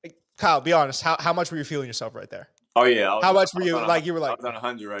 Balloons. Hey, Kyle, be honest. How much were you feeling yourself right there? Oh yeah. How much were you like? You were like. I was on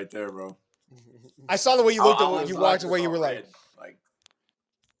 100 right there, bro. I saw the way you looked. You walked away. You were like.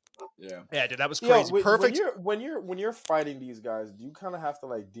 Yeah, dude, that was crazy. Perfect. When you're fighting these guys, do you kind of have to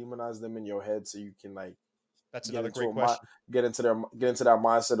like demonize them in your head so you can like? That's another great question. Get into that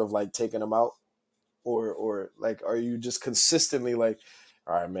mindset of like taking them out, or like, are you just consistently like,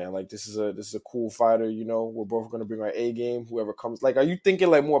 all right, man, like this is a cool fighter, you know, we're both gonna bring our A game. Whoever comes, like, are you thinking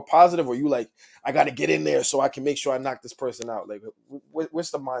like more positive, or you like, I got to get in there so I can make sure I knock this person out? Like,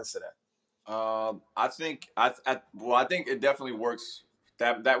 what's the mindset at? I think it definitely works.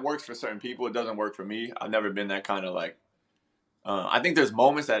 That works for certain people. It doesn't work for me. I've never been that kind of like. I think there's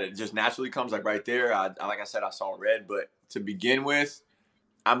moments that it just naturally comes like right there. Like I said, I saw red, but to begin with,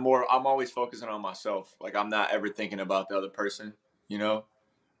 I'm always focusing on myself. Like, I'm not ever thinking about the other person. You know,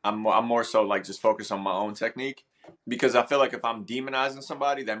 I'm more so like just focused on my own technique, because I feel like if I'm demonizing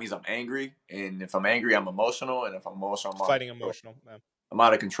somebody, that means I'm angry, and if I'm angry, I'm emotional, and if I'm emotional, I'm fighting emotional. Yeah. I'm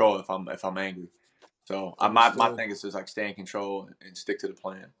out of control if I'm angry. So my thing is just like stay in control and stick to the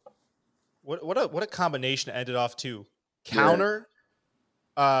plan. What a combination ended off to counter,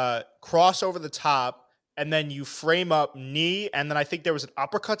 cross over the top, and then you frame up knee, and then I think there was an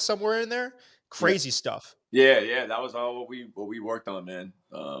uppercut somewhere in there. Crazy stuff. Yeah, that was all what we worked on, man.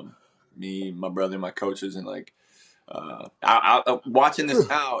 Me, my brother, and my coaches, and like I watching this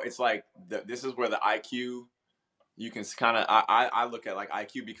now, it's like this is where the IQ. You can kind of I look at like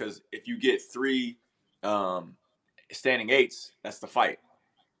IQ, because if you get 3 standing 8s, that's the fight,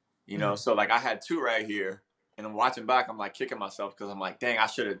 you know. So like I had 2 right here, and I'm watching back, I'm like kicking myself because I'm like, dang, I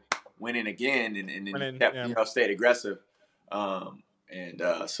should have went in again and kept, you know, stayed aggressive.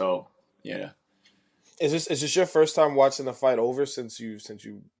 So yeah. Is this your first time watching the fight over since you?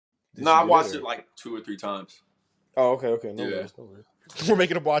 No, I watched it like 2 or 3 times. Oh, okay. No worries. We're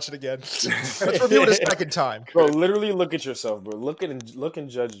making him watch it again. Let's review it a second time. Bro, literally look at yourself, bro. Look and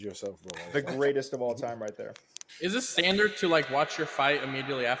judge yourself, bro. The greatest of all time right there. Is it standard to like watch your fight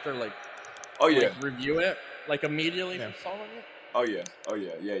immediately after, like, oh yeah, like, review it like immediately from following it? Oh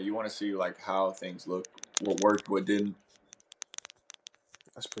yeah. You want to see like how things look, what worked, what didn't.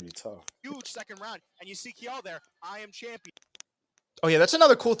 That's pretty tough. Huge second round, and you see KHIAL there. I am champion. Oh yeah, that's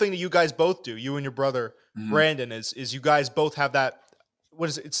another cool thing that you guys both do. You and your brother Brandon is you guys both have that. What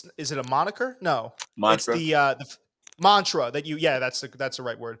is it? Is it a moniker? No, mantra. It's the mantra that you. Yeah, that's the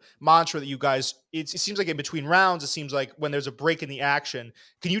right word. Mantra that you guys. It seems like in between rounds. It seems like when there's a break in the action.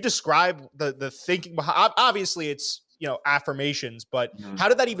 Can you describe the thinking behind? Obviously, it's, you know, affirmations, but how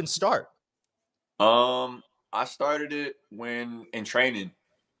did that even start? I started it in training.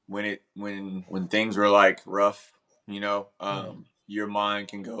 when things were like rough, your mind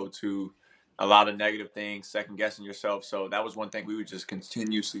can go to a lot of negative things, second guessing yourself. So that was one thing we would just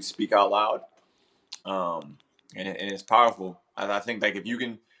continuously speak out loud. And it's powerful. I think like if you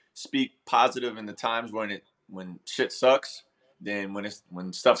can speak positive in the times when shit sucks, then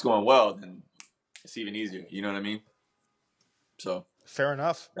when stuff's going well, then it's even easier. You know what I mean? So fair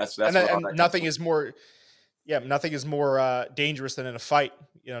enough. That's and nothing is more. Yeah, nothing is more dangerous than in a fight.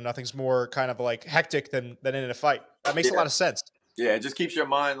 Nothing's more kind of like hectic than in a fight. That makes a lot of sense. Yeah, it just keeps your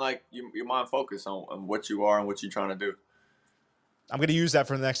mind your mind focused on what you are and what you're trying to do. I'm going to use that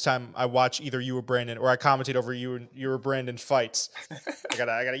for the next time I watch either you or Brandon, or I commentate over you or Brandon fights. I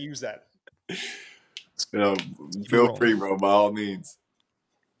gotta use that. Feel free, bro. By all means.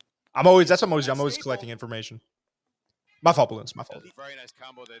 I'm always collecting information. My fault, Balloons. My fault. Very nice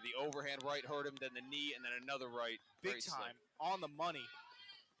combo there. The overhand right hurt him, then the knee, and then another right. Big time on the money.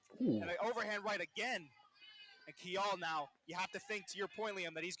 Ooh. And an overhand right again. And KHIAL now, you have to think, to your point,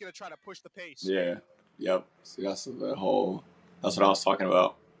 Liam, that he's going to try to push the pace. Yeah. Yep. See, that's what I was talking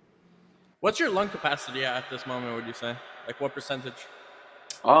about. What's your lung capacity at this moment, would you say? Like what percentage?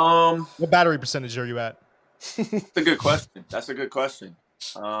 What battery percentage are you at? That's a good question.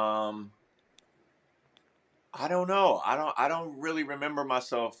 I don't know. I don't really remember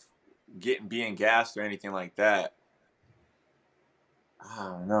myself being gassed or anything like that. I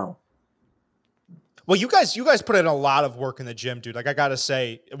don't know. Well, you guys put in a lot of work in the gym, dude. Like I gotta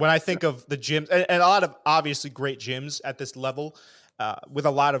say, when I think of the gyms and a lot of obviously great gyms at this level, with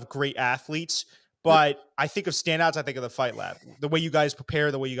a lot of great athletes, but I think of standouts. I think of the Fight Lab. The way you guys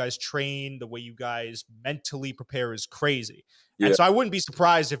prepare, the way you guys train, the way you guys mentally prepare is crazy. Yeah. And so I wouldn't be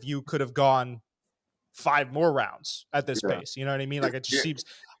surprised if you could have gone 5 more rounds at this pace. You know what I mean? Like it just seems,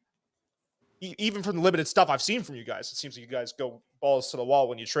 even from the limited stuff I've seen from you guys, it seems like you guys go balls to the wall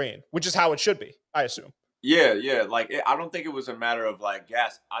when you train, which is how it should be, I assume. Yeah. Like, I don't think it was a matter of like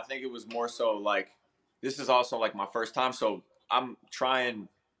gas. I think it was more so like, this is also like my first time. So I'm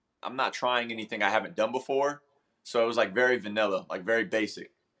not trying anything I haven't done before. So it was like very vanilla, like very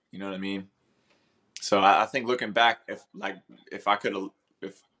basic. You know what I mean? So I think looking back, if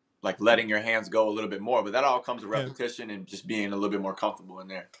letting your hands go a little bit more, but that all comes with repetition and just being a little bit more comfortable in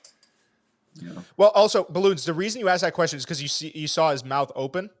there. Yeah. Well, also, Balloons, the reason you asked that question is because you saw his mouth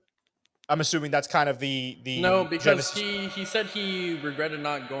open. I'm assuming that's kind of the no, because he said he regretted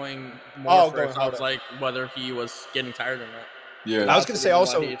not going more first. I was like whether he was getting tired or not. Yeah, I was going to say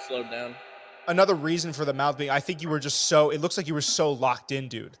also he slowed down. Another reason for the mouth being, I think you were just it looks like you were so locked in,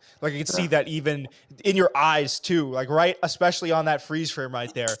 dude. Like I could see that even in your eyes too, like right, especially on that freeze frame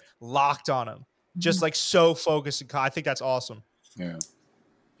right there, locked on him, just like so focused. And I think that's awesome. Yeah.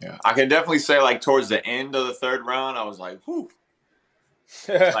 Yeah, I can definitely say like towards the end of the third round, I was like, whew.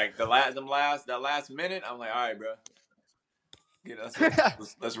 Like that last minute, I'm like, all right, bro.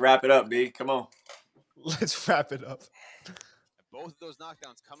 Let's wrap it up, B. Come on. Let's wrap it up. Both of those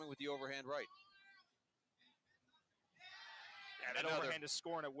knockdowns coming with the overhand right. Yeah, that overhand is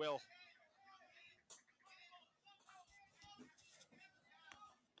scoring at will.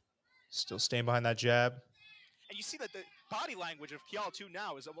 Still staying behind that jab. And you see that the body language of KHIAL too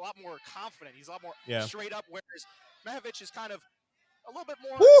now is a lot more confident. He's a lot more straight up, whereas Mehevich is kind of a little bit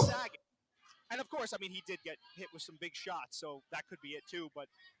more sagging. And of course, I mean, he did get hit with some big shots, so that could be it too. But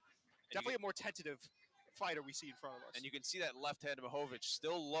definitely a more tentative fighter we see in front of us. And you can see that left hand of Mehevich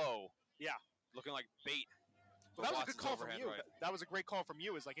still low. Yeah. Looking like bait. Well, that was a good call from you. Right. That was a great call from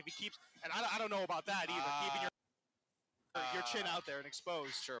you. Is like if he keeps, and I don't know about that either, keeping your chin out there and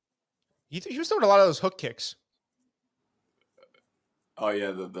exposed. Sure. He was throwing a lot of those hook kicks. Oh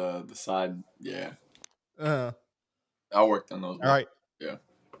yeah, the side, yeah. I worked on those. All right. Yeah.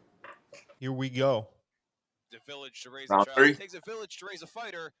 Here we go. The village to raise a child. It takes a village to raise a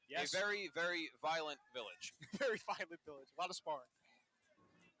fighter. Yes. A very, very violent village. Very violent village. A lot of sparring.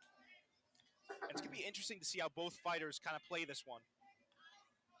 And it's gonna be interesting to see how both fighters kind of play this one.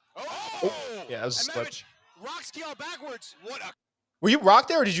 Oh! Yeah, it was a slip. Rocks KHIAL backwards. What a... Were you rocked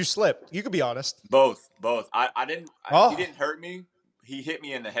there or did you slip? You could be honest. Both. I didn't. He didn't hurt me. He hit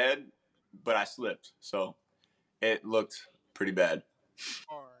me in the head, but I slipped. So it looked pretty bad.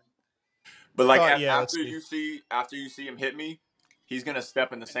 But like after you see him hit me, he's gonna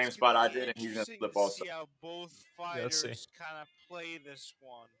step in the same spot I did, and he's gonna slip also. See how both fighters kind of play this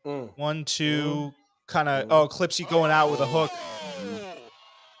one. 1, 2, kind of. Clipsy going out with a hook.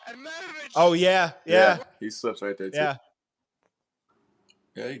 Oh yeah. He slips right there too.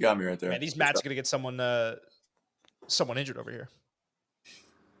 Yeah, he got me right there. Man, these mats are gonna get someone injured over here.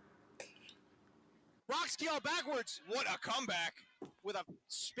 Rocks KHIAL backwards. What a comeback. with a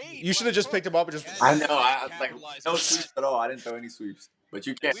spade. You should have just picked him up and just. I know. I like no sweeps at all. I didn't throw any sweeps, but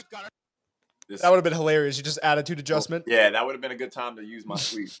you can't. That would have been hilarious. You just attitude adjustment. Yeah, that would have been a good time to use my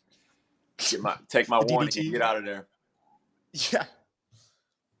sweep. Take my warning and get out of there. Yeah.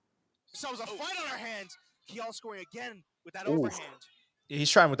 So it was a fight on our hands. KHIAL scoring again with that overhand. Yeah, he's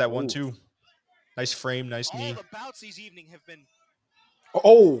trying with that one too. Nice frame, nice knee. All the bouts these evening have been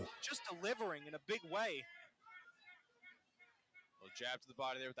just delivering in a big way. Jab to the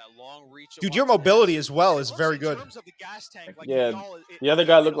body there with that long reach. Dude, your mobility as well is very good. In terms of the gas tank, like the other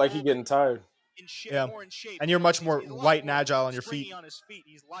guy looked like he's getting tired. Yeah, and you're much more light and agile on your feet. On his feet.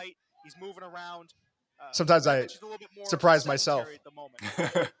 He's light. He's moving around. Sometimes I surprise myself.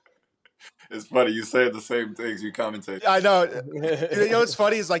 It's funny. You say the same things you commentate. I know. You know what's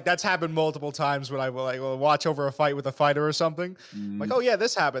funny is like that's happened multiple times when I will watch over a fight with a fighter or something. Like, oh yeah,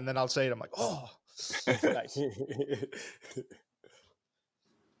 this happened. Then I'll say it. I'm like, oh, nice. Second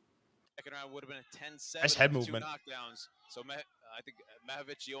round would have been a 10-7. Nice head movement. Knockdowns. So I think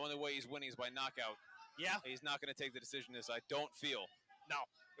Mahavich, the only way he's winning is by knockout. Yeah. He's not going to take the decision. I don't feel. No.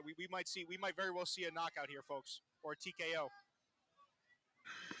 We might very well see a knockout here, folks, or a TKO.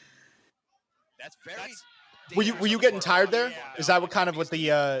 That's very. Were you getting tired there? Yeah. Is that what kind of what the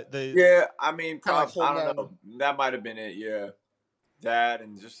Yeah, I mean, probably, I don't know. That might have been it. Yeah, that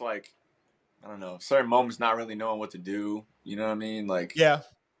and just like I don't know, certain moments not really knowing what to do. You know what I mean? Like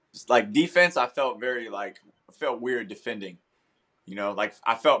just like defense, I felt weird defending. You know, like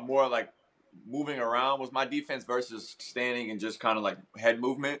I felt more like moving around was my defense versus standing and just kind of like head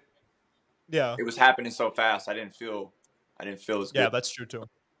movement. Yeah, it was happening so fast. I didn't feel as good. Yeah, that's true too.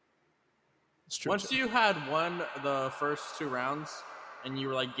 Once you had won the first 2 rounds and you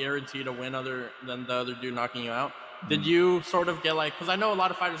were like guaranteed to win other than the other dude knocking you out, did you sort of get like, because I know a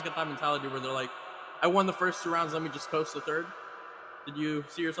lot of fighters get that mentality where they're like, I won the first 2 rounds, let me just coast the third. Did you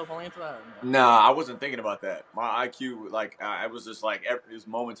see yourself falling into that? Nah, I wasn't thinking about that. My IQ, like, I was just like, it was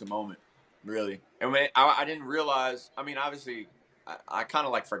moment to moment, really. And when I didn't realize, I mean, obviously, I kind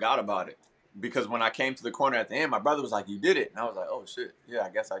of like forgot about it because when I came to the corner at the end, my brother was like, you did it. And I was like, oh shit, yeah, I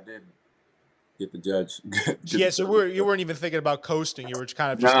guess I did. Get the judge. So you weren't even thinking about coasting. You were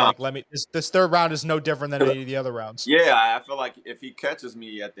kind of just like, let me. This third round is no different than any of the other rounds. Yeah, I feel like if he catches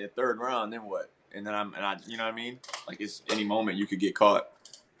me at the third round, then what? And then I, you know what I mean? Like it's any moment you could get caught.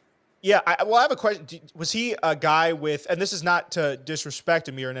 Yeah, I have a question. Was he a guy with? And this is not to disrespect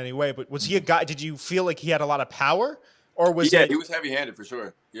Amir in any way, but was he a guy? Did you feel like he had a lot of power, or was he was heavy-handed for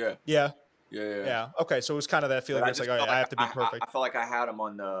sure. Yeah. Yeah. Okay, so it was kind of that feeling. It's like, I have to be perfect. I felt like I had him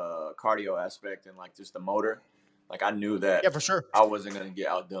on the cardio aspect and like just the motor. Like I knew that. Yeah, for sure. I wasn't gonna get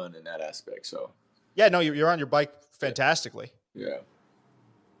outdone in that aspect. So. Yeah, no, you're on your bike fantastically. Yeah.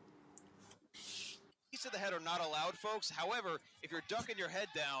 Knees to the head are not allowed, folks. However, if you're ducking your head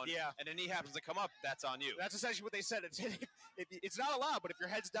down, and a knee happens to come up, that's on you. That's essentially what they said. It's not allowed, but if your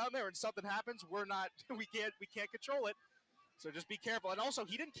head's down there and something happens, we can't control it. So just be careful. And also,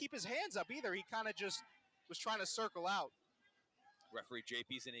 he didn't keep his hands up either. He kind of just was trying to circle out. Referee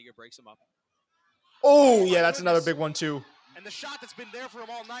JP Zuniga breaks him up. Oh, yeah, that's another big one, too. And the shot that's been there for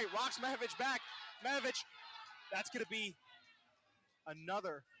him all night rocks Mahavich back. Mahavich, that's going to be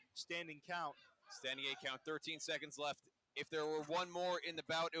another standing count. Standing 8 count, 13 seconds left. If there were one more in the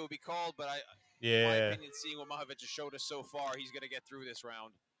bout, it would be called. But in my opinion, seeing what Mahavich has showed us so far, he's going to get through this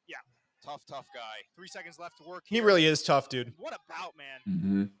round. Yeah. Tough guy. 3 seconds left to work. He really is tough, dude. What a bout, man!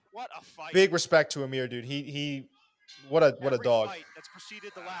 Mm-hmm. What a fight! Big respect to Amir, dude. What a dog. Fight that's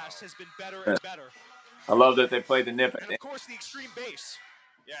preceded the last has been better and better. I love that they played the nip. And of course, the extreme base.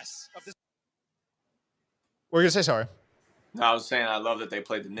 Yes. Of this. What were you gonna say? Sorry. No, I was saying I love that they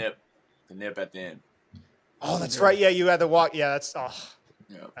played the nip at the end. Oh, that's right. Yeah, you had to walk. Yeah, that's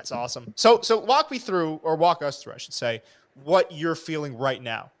awesome. So walk us through, I should say, what you're feeling right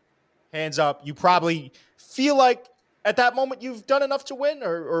now. Hands up. You probably feel like at that moment you've done enough to win,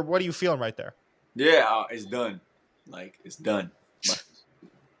 or what are you feeling right there? Yeah, it's done. Like, it's done.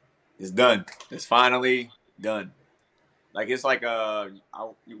 It's done. It's finally done. Like, it's like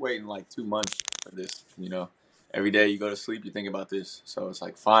you're waiting like 2 months for this, you know. Every day you go to sleep, you think about this. So it's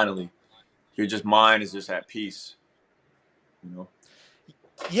like, finally, your mind is just at peace, you know.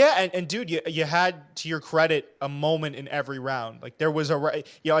 Yeah, and dude, you had, to your credit, a moment in every round. Like there was at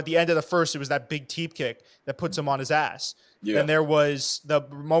the end of the first, it was that big teep kick that puts him on his ass. Yeah. Then there was the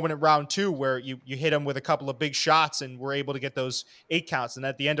moment in round 2 where you hit him with a couple of big shots and were able to get those 8 counts. And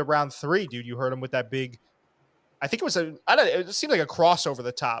at the end of round 3, dude, you hurt him with that big, I think it was it seemed like a cross over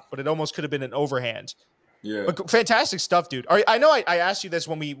the top, but it almost could have been an overhand. Yeah. But fantastic stuff, dude. I know I asked you this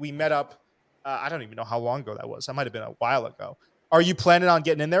when we met up. I don't even know how long ago that was. That might have been a while ago. Are you planning on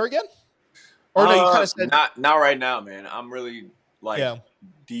getting in there again? Or no, you kind of said not right now, man. I'm really like yeah.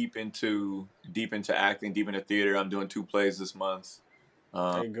 deep into acting, deep into theater. I'm doing 2 plays this month.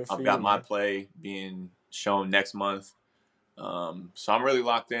 I've got my play being shown next month. So I'm really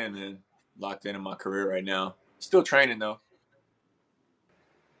locked in my career right now. Still training though.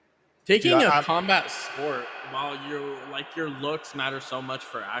 Taking a combat sport while your looks matter so much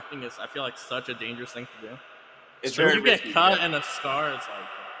for acting I feel like such a dangerous thing to do. It's very you risky, get cut and a scar, it's like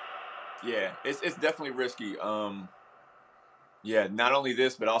yeah, it's definitely risky. Yeah, not only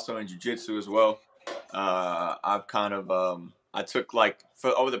this, but also in jiu-jitsu as well. I've kind of I took like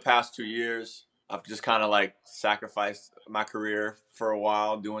for over the past 2 years, I've just kind of like sacrificed my career for a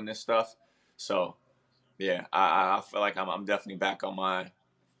while doing this stuff. So yeah, I feel like I'm definitely back on my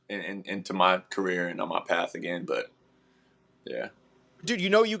into my career and on my path again. But yeah. Dude, you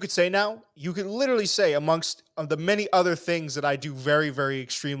know what you could say now? You could literally say amongst the many other things that I do very, very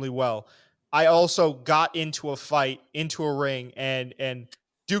extremely well, I also got into a fight, into a ring, and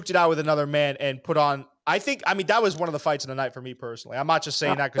duked it out with another man and put on, I mean, that was one of the fights of the night for me personally. I'm not just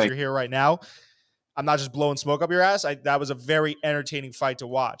saying that because you're here right now. I'm not just blowing smoke up your ass. That was a very entertaining fight to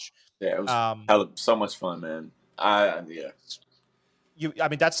watch. Yeah, it was so much fun, man. Yeah. I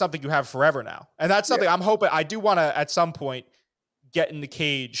mean, that's something you have forever now. And that's something I'm hoping, I do want to, at some point, get in the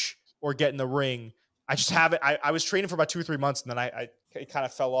cage or get in the ring. I just haven't. I was training for about 2 or 3 months, and then I kind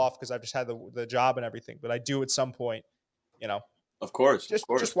of fell off because I've just had the job and everything. But I do at some point, Of course,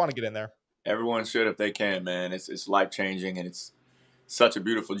 just want to get in there. Everyone should if they can, man. It's life changing, and it's such a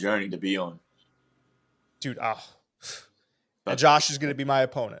beautiful journey to be on. Dude, and Josh is going to be my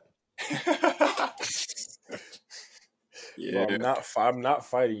opponent. Yeah, bro, I'm not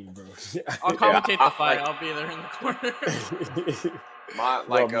fighting you, bro. I'll commentate the fight. I'll be there in the corner.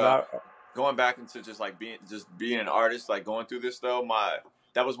 Going back into just being an artist, like going through this though,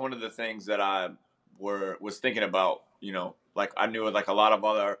 that was one of the things that I was thinking about. Like I knew like a lot of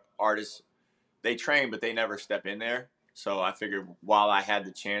other artists, they train but they never step in there. So I figured while I had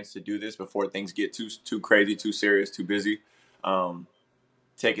the chance to do this before things get too crazy, too serious, too busy,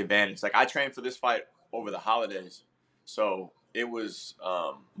 take advantage. Like I trained for this fight over the holidays. So it was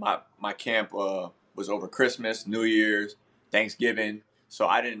my camp was over Christmas, New Year's, Thanksgiving. So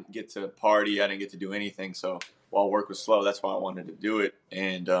I didn't get to party. I didn't get to do anything. So while work was slow, that's why I wanted to do it.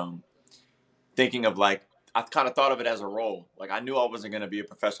 And thinking of like, I kind of thought of it as a role. Like I knew I wasn't going to be a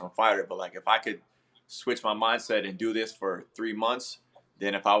professional fighter, but like if I could switch my mindset and do this for 3 months,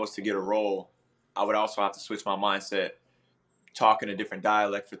 then if I was to get a role, I would also have to switch my mindset, talk in a different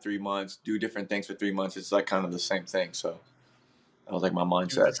dialect for 3 months, do different things for 3 months. It's like kind of the same thing. So that was like my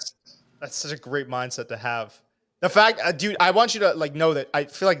mindset. Dude, that's such a great mindset to have. The fact, dude, I want you to like know that I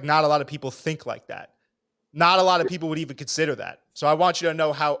feel like not a lot of people think like that. Not a lot of people would even consider that. So I want you to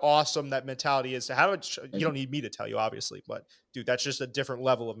know how awesome that mentality is. You don't need me to tell you, obviously, but dude, that's just a different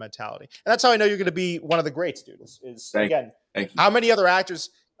level of mentality. And that's how I know you're going to be one of the greats, dude. Thank you. How many other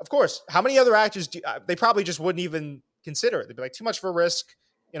actors, of course, how many other actors they probably just wouldn't even consider it. They'd be like, too much for a risk,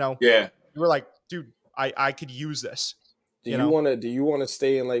 Yeah. You were like, dude, I could use this. Do you want to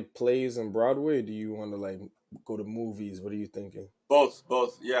stay in like plays and Broadway? Or do you want to like go to movies? What are you thinking? Both.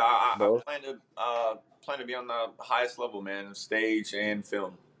 Yeah, I plan to be on the highest level, man, stage and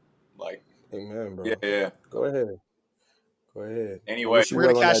film. Like, amen, bro. Yeah. Go ahead. Anyway,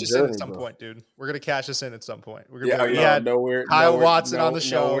 we're gonna cash this in at some point, dude. We're gonna cash this in at some point. We're gonna Kyle Watson on the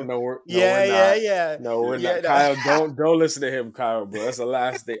show. No, we're not. No, we're not. Kyle, don't listen to him, Kyle, bro. That's the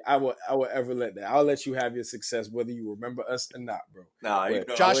last thing I will ever let that. I'll let you have your success whether you remember us or not, bro. Nah,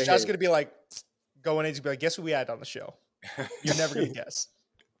 Josh's gonna be like going in to be like, guess who we had on the show? You're never gonna guess.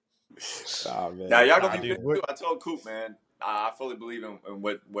 Nah, man. Now y'all gonna be good too. I told Coop, man, I fully believe in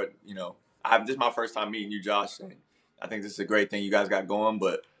what this is my first time meeting you, Josh, and I think this is a great thing you guys got going.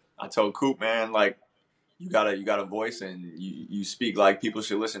 But I told Coop, man, like you got a voice and you speak like people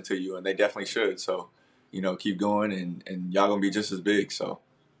should listen to you, and they definitely should. So keep going, and y'all gonna be just as big. So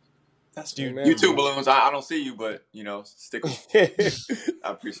that's dude. You too, Balloons. I don't see you, but stick with me.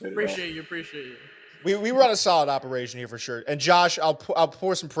 I appreciate it. Appreciate you. We run a solid operation here for sure. And Josh, I'll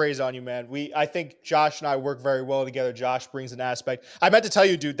pour some praise on you, man. I think Josh and I work very well together. Josh brings an aspect. I meant to tell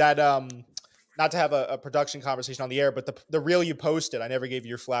you, dude, that not to have a production conversation on the air, but the reel you posted, I never gave you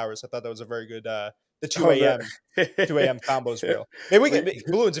your flowers. I thought that was a very good the 2 a.m. 2 a.m. combos reel. Maybe we can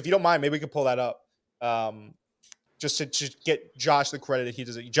Balloons, if you don't mind, maybe we could pull that up. Just to get Josh the credit that he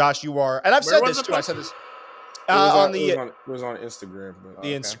does. Josh, you are, and I've said this too. I said this it was on Instagram.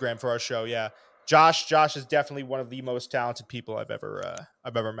 Instagram for our show, yeah. Josh is definitely one of the most talented people I've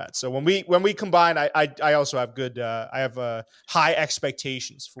ever met. So when we combine, I also have good high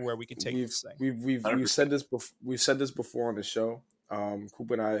expectations for where we can take this thing. We've said this before on the show.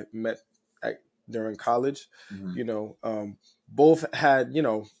 Coop and I met during college. Mm-hmm. Both had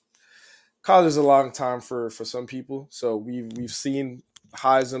college is a long time for some people, so we've seen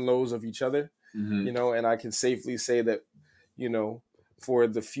highs and lows of each other. Mm-hmm. And I can safely say that for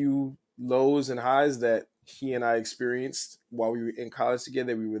the few lows and highs that he and I experienced while we were in college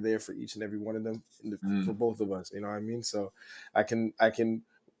together, we were there for each and every one of them for both of us. You know what I mean? So I can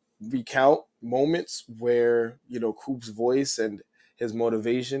recount moments where Coop's voice and his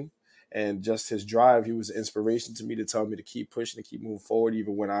motivation and just his drive, he was an inspiration to me to tell me to keep pushing and keep moving forward,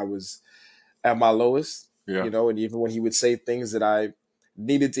 even when I was at my lowest. Yeah. And even when he would say things that I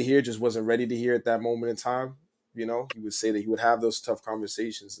needed to hear, just wasn't ready to hear at that moment in time. He would say that he would have those tough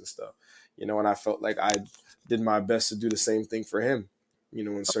conversations and stuff, and I felt like I did my best to do the same thing for him,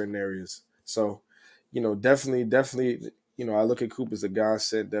 in certain areas. So, definitely, I look at Coop as a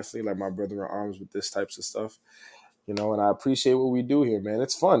godsend, definitely like my brother in arms with this types of stuff, and I appreciate what we do here, man.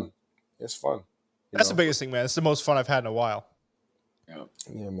 It's fun. It's fun. That's the biggest thing, man. It's the most fun I've had in a while.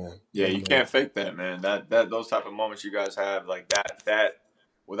 Yeah, man. Yeah, you can't fake that, man. That those type of moments you guys have, like that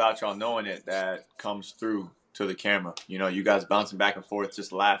without y'all knowing it, that comes through to the camera. You guys bouncing back and forth,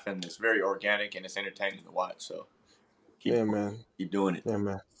 just laughing. It's very organic and it's entertaining to watch. So keep doing it. Yeah,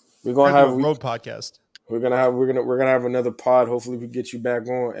 man. We're gonna have a road podcast. We're gonna have another pod. Hopefully we get you back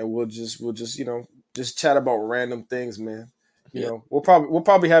on and we'll just just chat about random things, man. We'll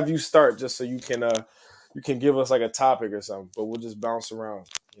probably have you start just so you can give us like a topic or something, but we'll just bounce around.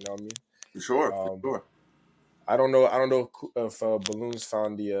 You know what I mean? For sure. I don't know if Balloons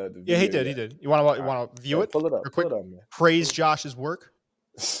found the video. Yeah, he did. You want to view it? Pull it up. Pull it up, man. Praise Josh's work.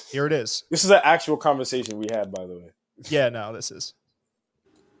 Here it is. This is an actual conversation we had, by the way. Yeah, no, this is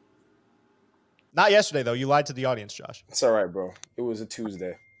not yesterday though. You lied to the audience, Josh. It's all right, bro. It was a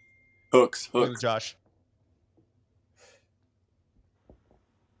Tuesday. Hooks, Josh.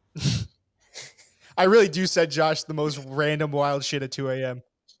 I really do said Josh the most random wild shit at 2 a.m.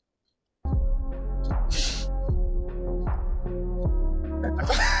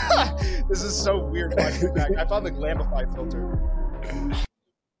 This is so weird watching back. I found the Glamify filter.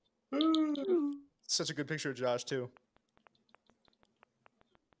 Such a good picture of Josh too.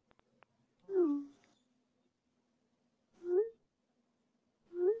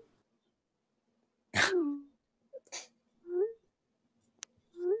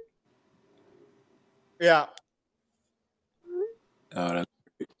 Yeah.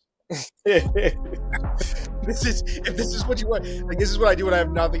 This is what you want. Like, this is what I do when I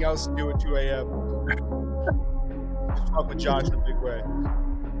have nothing else to do at 2 a.m. Just talk with Josh in a big way.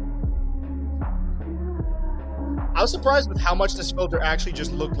 I was surprised with how much this filter actually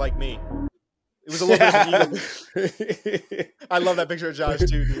just looked like me. It was a little bit of an ego. I love that picture of Josh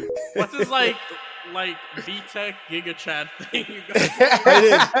too, dude. What's his like VTech Giga Chat thing?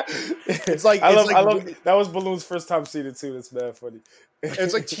 It is. It's like I love that was Balloon's first time seeing it too. That's mad funny.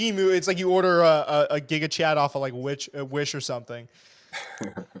 It's like Temu. It's like you order a Giga Chat off of like Wish or something.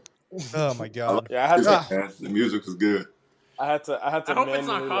 Oh my god! Yeah, I had to. The music was good. I had to. I hope it's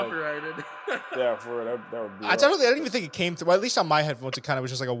not copyrighted. Yeah, for it. That would be. I didn't even think it came through. Well, at least on my headphones, it kind of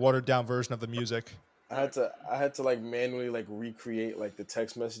was just like a watered down version of the music. I had to like manually like recreate like the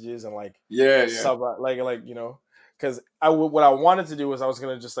text messages and like because what I wanted to do was I was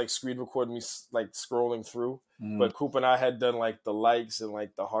gonna just like screen record me like scrolling through, but Coop and I had done like the likes and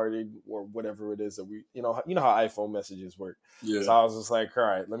like the hearted or whatever it is that we you know how iPhone messages work. Yeah. So I was just like, all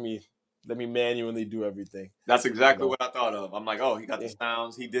right, let me manually do everything. That's exactly what I thought of. I'm like, oh, he got the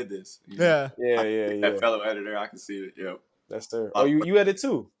sounds. He did this. Yeah. That fellow editor, I can see it. Yep. That's there. Oh, you edit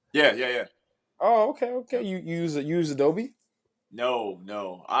too? Yeah. Oh, okay. You use Adobe?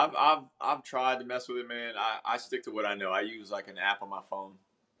 No. I've tried to mess with it, man. I stick to what I know. I use like an app on my phone.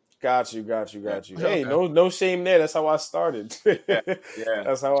 Got you. Hey, no shame there. That's how I started. Yeah.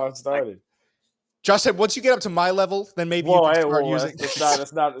 That's how I started. Josh said, once you get up to my level, then maybe you can start using.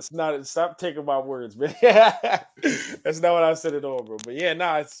 It's not. Stop taking my words, man. That's not what I said at all, bro. But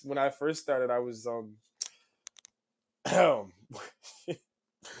yeah, it's when I first started, I was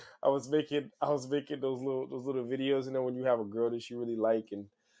I was making those little videos, when you have a girl that you really like, and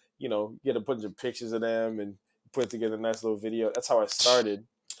you get a bunch of pictures of them and put together a nice little video. That's how I started.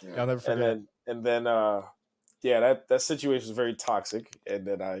 Yeah, I'll never forget. And then that situation was very toxic, and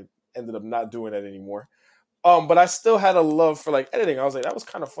then I ended up not doing that anymore. But I still had a love for like editing. I was like, that was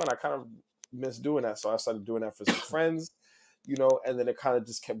kind of fun. I kind of miss doing that, so I started doing that for some friends, and then it kind of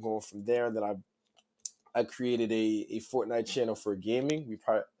just kept going from there. And then I I created a Fortnite channel for gaming.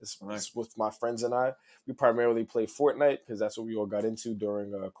 It's with my friends and I. We primarily play Fortnite because that's what we all got into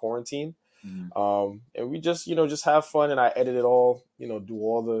during quarantine. And we just just have fun, and I edit it all, do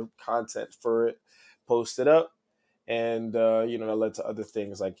all the content for it, post it up, and that led to other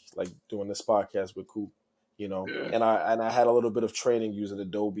things like doing this podcast with Coop, and I had a little bit of training using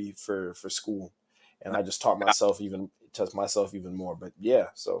Adobe for school, and I just taught myself even more. But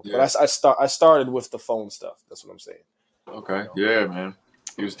but I started with the phone stuff. That's what I'm saying. Okay, yeah, man.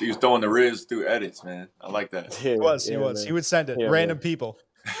 He was throwing the Riz through edits, man. I like that. He was. Man. He would send it random people.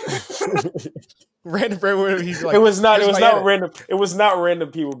 Random. He's like, it was not random. It was not random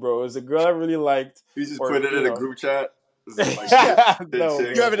people, bro. It was a girl I really liked. He just put it in a group chat. Like, no,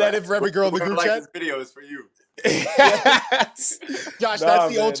 you have an edit for every girl in the group chat. This video is for you. Josh,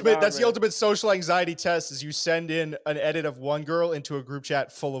 that's the ultimate. That's the ultimate social anxiety test. Is you send in an edit of one girl into a group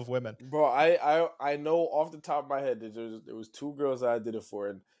chat full of women. Bro, I know off the top of my head that there was 2 girls that I did it for,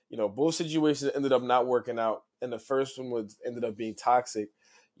 and both situations ended up not working out, and the first one ended up being toxic,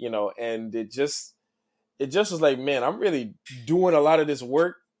 and it just was like, man, I'm really doing a lot of this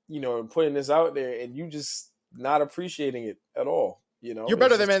work, and putting this out there, and you just not appreciating it at all. You're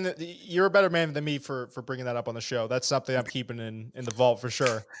better you're a better man than me for bringing that up on the show. That's something I'm keeping in the vault for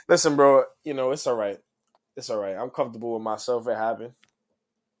sure. Listen, bro, it's all right. It's all right. I'm comfortable with myself. It happened.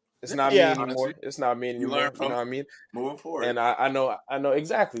 It's not me anymore. Honestly, it's not me anymore. You know what I mean? Moving forward. And I know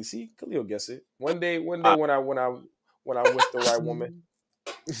exactly. See, Khalil gets it. One day when I'm with the right woman,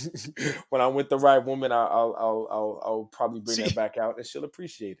 when I'm with the right woman, I'll probably bring that back out, and she'll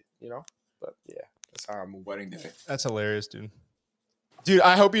appreciate it. But yeah, that's how I move. Wedding day. That's hilarious, dude. Dude,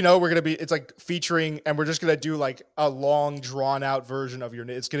 I hope we're gonna be. It's like featuring, and we're just gonna do like a long, drawn out version of your.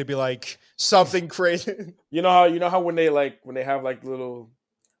 It's gonna be like something crazy. You know how when they have like little.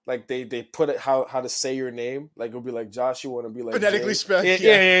 Like they put it how to say your name. Like it'll be like Joshua and it'll be like phonetically spelled.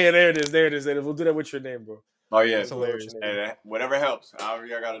 Yeah, there it is. We'll do that with your name, bro. Oh yeah, it's hilarious. Hey, whatever helps. However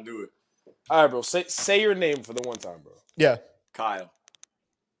y'all gotta do it. All right, bro. Say your name for the one time, bro. Yeah. Kyle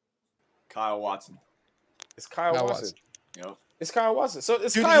Watson. It's Kyle Watson. Yep. It's Kyle Watson. So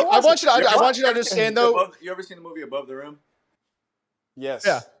it's Dude, Kyle Watson. I want you to understand though. You ever seen the movie Above the Rim? Yes.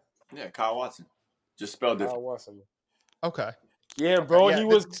 Yeah. Yeah, Kyle Watson. Just spelled different. Kyle Watson. Okay. Yeah, bro.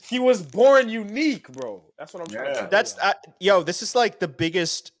 Yeah, he was born unique, bro. That's what I'm trying to say. This is like the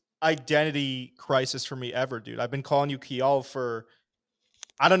biggest identity crisis for me ever, dude. I've been calling you KHIAL for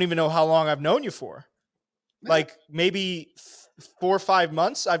I don't even know how long I've known you for. Like maybe 4 or 5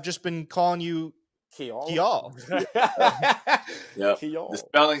 months. I've just been calling you KHIAL. Yeah.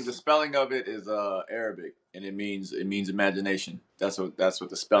 The spelling of it is Arabic, and it means imagination. That's what the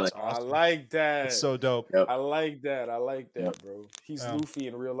spelling. Awesome. I like that. It's so dope. Yep. I like that, bro. He's Luffy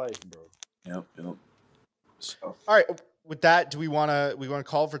in real life, bro. Yep. So. All right. With that, do we want to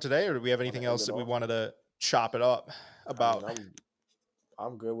call for today, or do we have anything else that we wanted to chop it up about?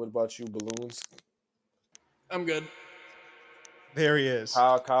 I'm good. What about you, Balloons? I'm good. There he is.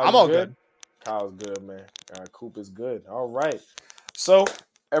 Kyle's I'm all good. Kyle's good, man. Coop is good. All right. So,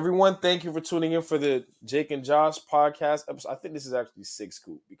 everyone, thank you for tuning in for the Jake and Josh podcast episode. I think this is actually 6,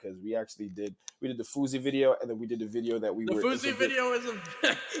 Coop, because we did the Fuzi video, and then we did the video that we the were. The Fuzi video is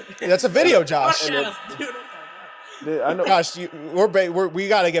that's a video, Josh. I know. Gosh, we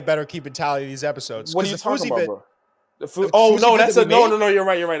got to get better keeping tally of these episodes. What are you talking about, bro? No, that's no. You're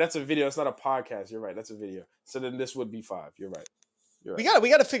right. That's a video. It's not a podcast. You're right. That's a video. So then this would be 5. You're right. We got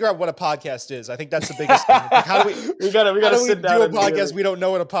to figure out what a podcast is. I think that's the biggest thing. Like, how do we gotta sit down and do a podcast? We don't know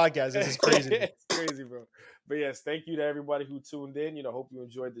what a podcast is. It's crazy. It's crazy, bro. But yes, thank you to everybody who tuned in. Hope you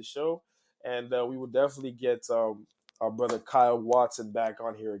enjoyed the show, and we will definitely get our brother Kyle Watson back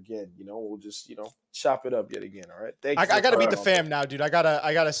on here again. We'll just chop it up yet again. All right. Thank you. I gotta meet the fam now, dude. I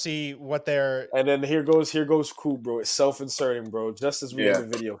gotta see what they're. And then here goes Coop, bro. It's self-inserting, bro. Just as we did the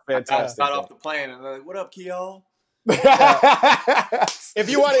video. Fantastic. I got off the plane and like, what up, KHIAL? If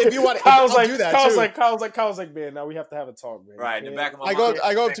you want, Kyle's do that. Kyle's like, man, now we have to have a talk, man. Right in the back of my mind.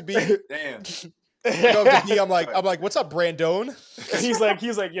 I go up to B. Damn. I go up to B. I'm like, what's up, Brandon? He's like,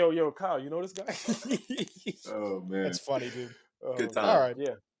 yo, Kyle, you know this guy? Oh man, that's funny, dude. Good time. All right,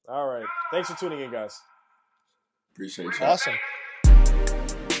 yeah. All right. Thanks for tuning in, guys. Appreciate you. Awesome.